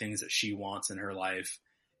after the things that she wants in her life.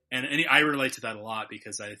 And I relate to that a lot,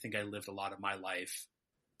 because I think I lived a lot of my life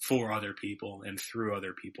for other people and through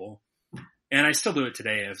other people. And I still do it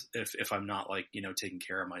today if I'm not like, taking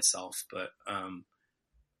care of myself. But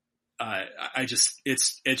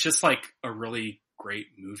it's just like a really great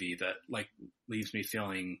movie that like leaves me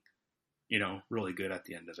feeling, really good at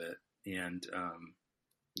the end of it. And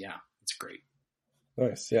yeah, it's great.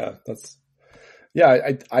 Nice. Yeah,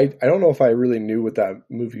 I don't know if I really knew what that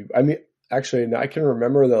movie. I mean, actually, I can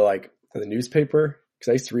remember the newspaper, because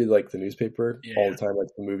I used to read like the newspaper all the time, like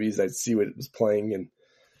the movies. I'd see what it was playing and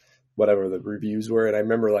whatever the reviews were, and I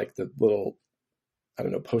remember like the little, I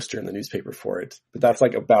don't know, poster in the newspaper for it. But that's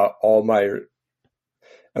like about all my.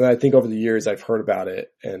 And I think over the years I've heard about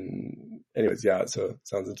it, and anyways, yeah. So it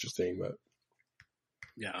sounds interesting, but.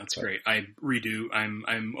 Yeah, that's great. I'm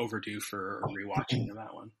overdue for rewatching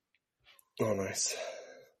that one. Oh, nice.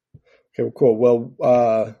 Okay, well, cool.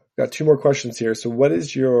 Well, got 2 more questions here. So what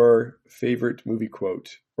is your favorite movie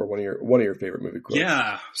quote, or one of your favorite movie quotes?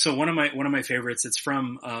 Yeah. So one of my favorites, it's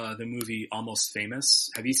from the movie Almost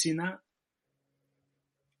Famous. Have you seen that?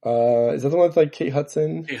 Is that the one with like Kate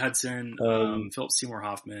Hudson? Kate Hudson, Philip Seymour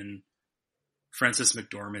Hoffman, Frances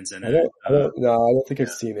McDormand's in it. I don't think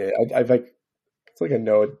I've seen it. I've like, it's like I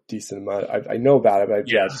know a decent amount. I know about it, but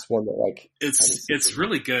just one that like it's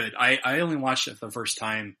really good. I only watched it for the first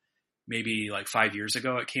time maybe like 5 years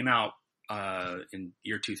ago. It came out in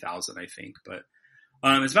year 2000, I think. But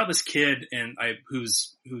it's about this kid and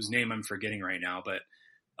whose name I'm forgetting right now, but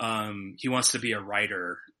he wants to be a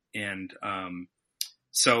writer, and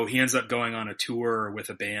so he ends up going on a tour with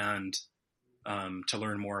a band to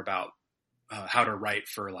learn more about how to write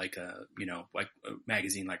for like a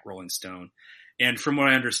magazine like Rolling Stone. And from what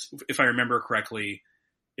I understand, if I remember correctly,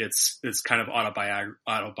 it's kind of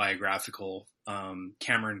autobiographical.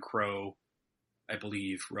 Cameron Crowe, I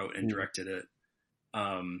believe, wrote and directed it.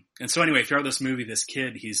 And so anyway, throughout this movie, this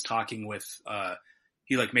kid, he's talking with,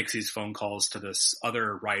 he like makes these phone calls to this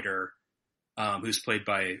other writer, who's played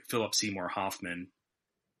by Philip Seymour Hoffman,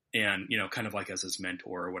 and, kind of like as his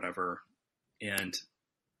mentor or whatever. And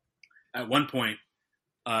at one point,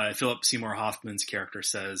 Philip Seymour Hoffman's character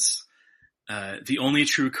says, the only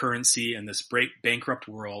true currency in this bankrupt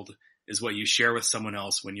world is what you share with someone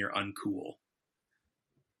else when you're uncool.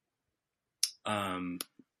 And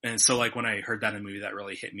so like when I heard that in the movie, that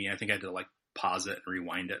really hit me. I think I had to like pause it and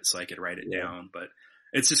rewind it so I could write it down. But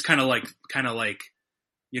it's just kind of like,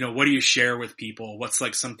 what do you share with people? What's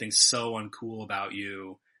like something so uncool about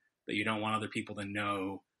you that you don't want other people to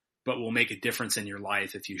know? but will make a difference in your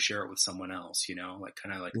life if you share it with someone else, like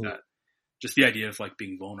kind of like that, just the idea of like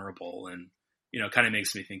being vulnerable and, kind of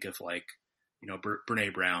makes me think of like,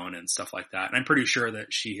 Brene Brown and stuff like that. And I'm pretty sure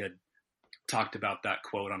that she had talked about that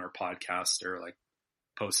quote on her podcast or like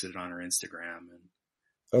posted it on her Instagram. And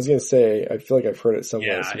I was going to say, I feel like I've heard it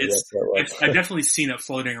somewhere. Yeah, I've definitely seen it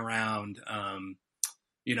floating around,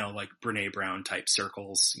 like Brene Brown type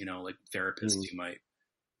circles, like therapists who might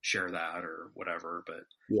share that or whatever. But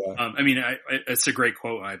yeah, it's a great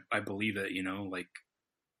quote. I believe it, like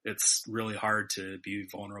it's really hard to be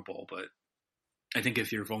vulnerable, but I think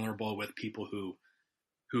if you're vulnerable with people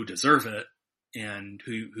who deserve it and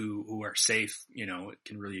who are safe, it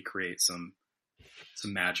can really create some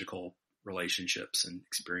magical relationships and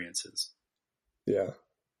experiences. Yeah.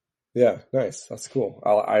 Yeah. Nice. That's cool.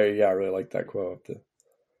 I really like that quote.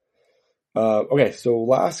 Okay. So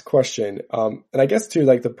last question. And I guess too,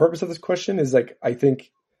 like the purpose of this question is like, I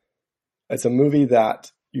think it's a movie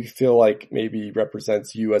that you feel like maybe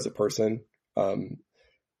represents you as a person.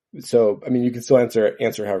 So, you can still answer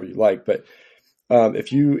however you like, but,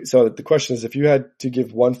 so the question is, if you had to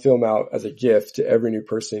give one film out as a gift to every new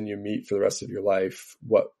person you meet for the rest of your life,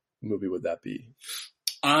 what movie would that be?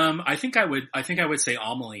 I think I would say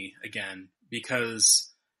Amelie again,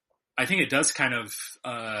 because I think it does kind of,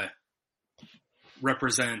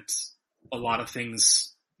 represent a lot of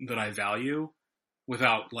things that I value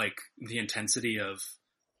without like the intensity of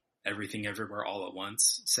Everything Everywhere All at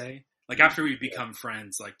Once, say. Like after we become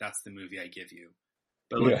friends, like that's the movie I give you.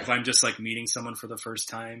 But like if I'm just like meeting someone for the first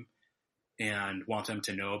time and want them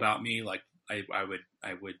to know about me, like I'd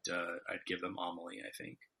give them Amelie, I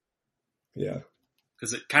think. Yeah.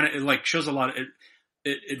 Cause it like shows a lot of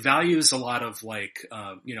it values a lot of like,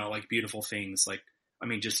 like beautiful things, like,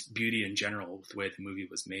 just beauty in general with the way the movie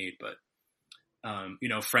was made, but,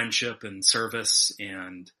 friendship and service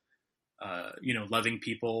and, loving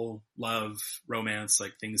people, love, romance,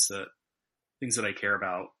 like things that I care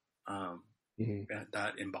about,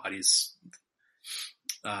 that embodies,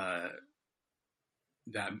 that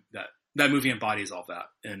movie embodies all that.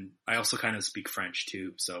 And I also kind of speak French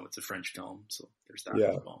too. So it's a French film. So there's that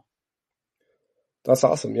as well. That's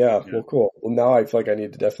awesome. Yeah. Well, cool. Well, now I feel like I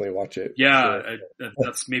need to definitely watch it. Yeah.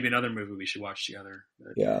 That's maybe another movie we should watch together.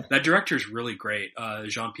 Yeah. That director's really great.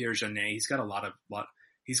 Jean-Pierre Jeunet, he's got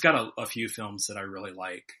he's got a few films that I really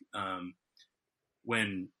like.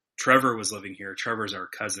 When Trevor was living here, Trevor's our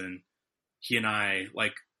cousin. He and I,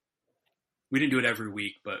 like, we didn't do it every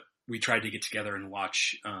week, but we tried to get together and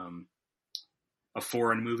watch, a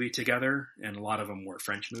foreign movie together. And a lot of them were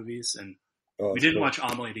French movies. And we didn't watch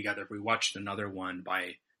Amelie together. But we watched another one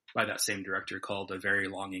by that same director called A Very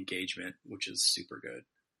Long Engagement, which is super good.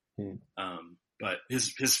 But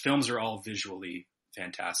his films are all visually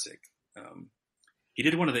fantastic. He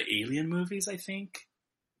did one of the Alien movies, I think.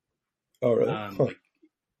 Oh, really? Like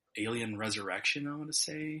Alien Resurrection, I want to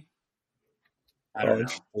say. I don't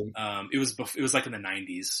know. It was like in the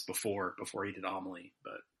 90s before he did Amelie,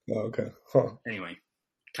 but okay. Huh. Anyway,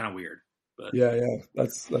 kind of weird. But yeah,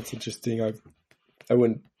 that's interesting. I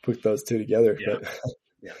wouldn't put those two together, but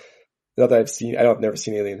not that I've never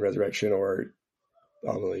seen Alien Resurrection or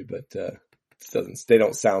Amelie, but they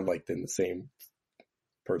don't sound like they're the same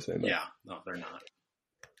person. But. Yeah, no, they're not.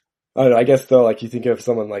 I don't know. I guess though, like you think of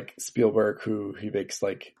someone like Spielberg, who he makes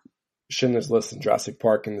like Schindler's List and Jurassic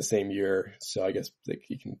Park in the same year, so I guess like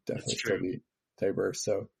he can definitely still be diverse.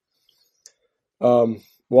 So, well,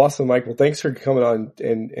 awesome, Myke. Well, thanks for coming on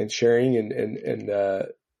and sharing and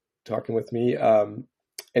talking with me.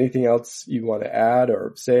 Anything else you want to add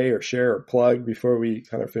or say or share or plug before we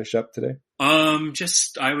kind of finish up today? I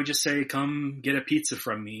would just say, come get a pizza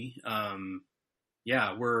from me.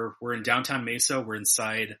 Yeah, we're in downtown Mesa. We're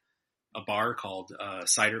inside a bar called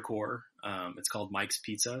Cider Core. It's called Myke's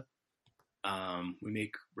Pizza. We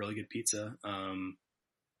make really good pizza.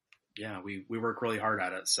 Yeah, we work really hard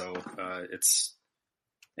at it. So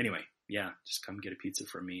anyway, just come get a pizza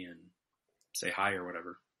from me and say hi or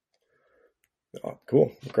whatever. Oh,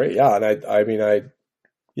 cool. Great. Yeah. And I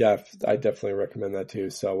definitely recommend that too.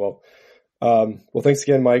 So, well, thanks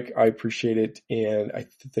again, Myke. I appreciate it. And I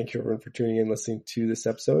thank you everyone for tuning in, listening to this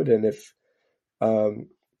episode. And if,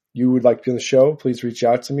 you would like to be on the show, please reach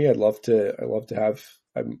out to me. I'd love to have,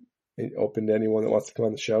 I'm open to anyone that wants to come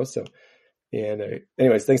on the show. So, and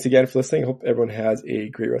anyways, thanks again for listening. Hope everyone has a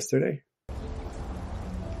great rest of their day.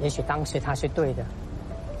 也许当时他是对的。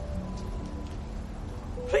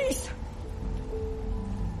Please.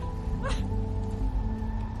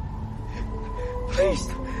 Please.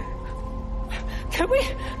 Can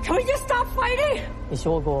we just stop fighting? 你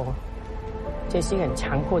说过，这是一个很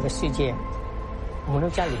残酷的世界，我们都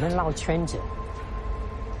在里面绕圈子，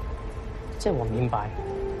这我明白。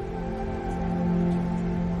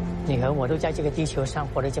你和我都在这个地球上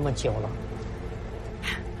活得这么久了。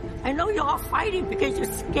I know you're all fighting because you're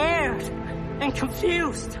scared and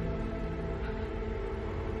confused.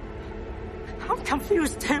 I'm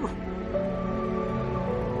confused too.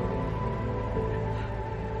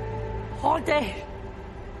 All day.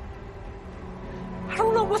 I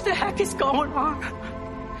don't know what the heck is going on.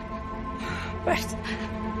 But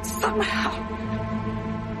somehow,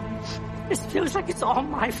 it feels like it's all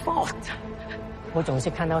my fault. 我总是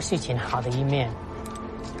看到事情好的一面，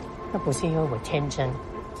那不是因为我天真，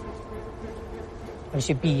而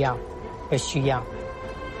是必要，而需要。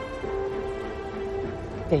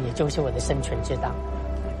这也就是我的生存之道。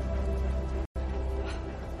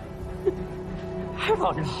I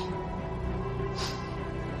don't know.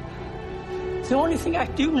 The only thing I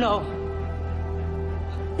do know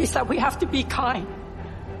is that we have to be kind.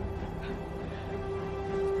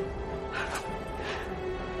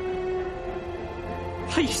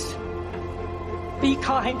 Please, be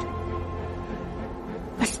kind.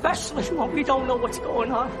 Especially when we don't know what's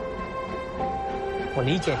going on. 我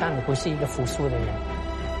理解，但你不是一个服输的人，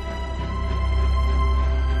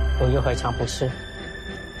我又何尝不是？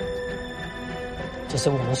只是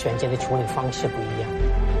我们选择的处理方式不一样。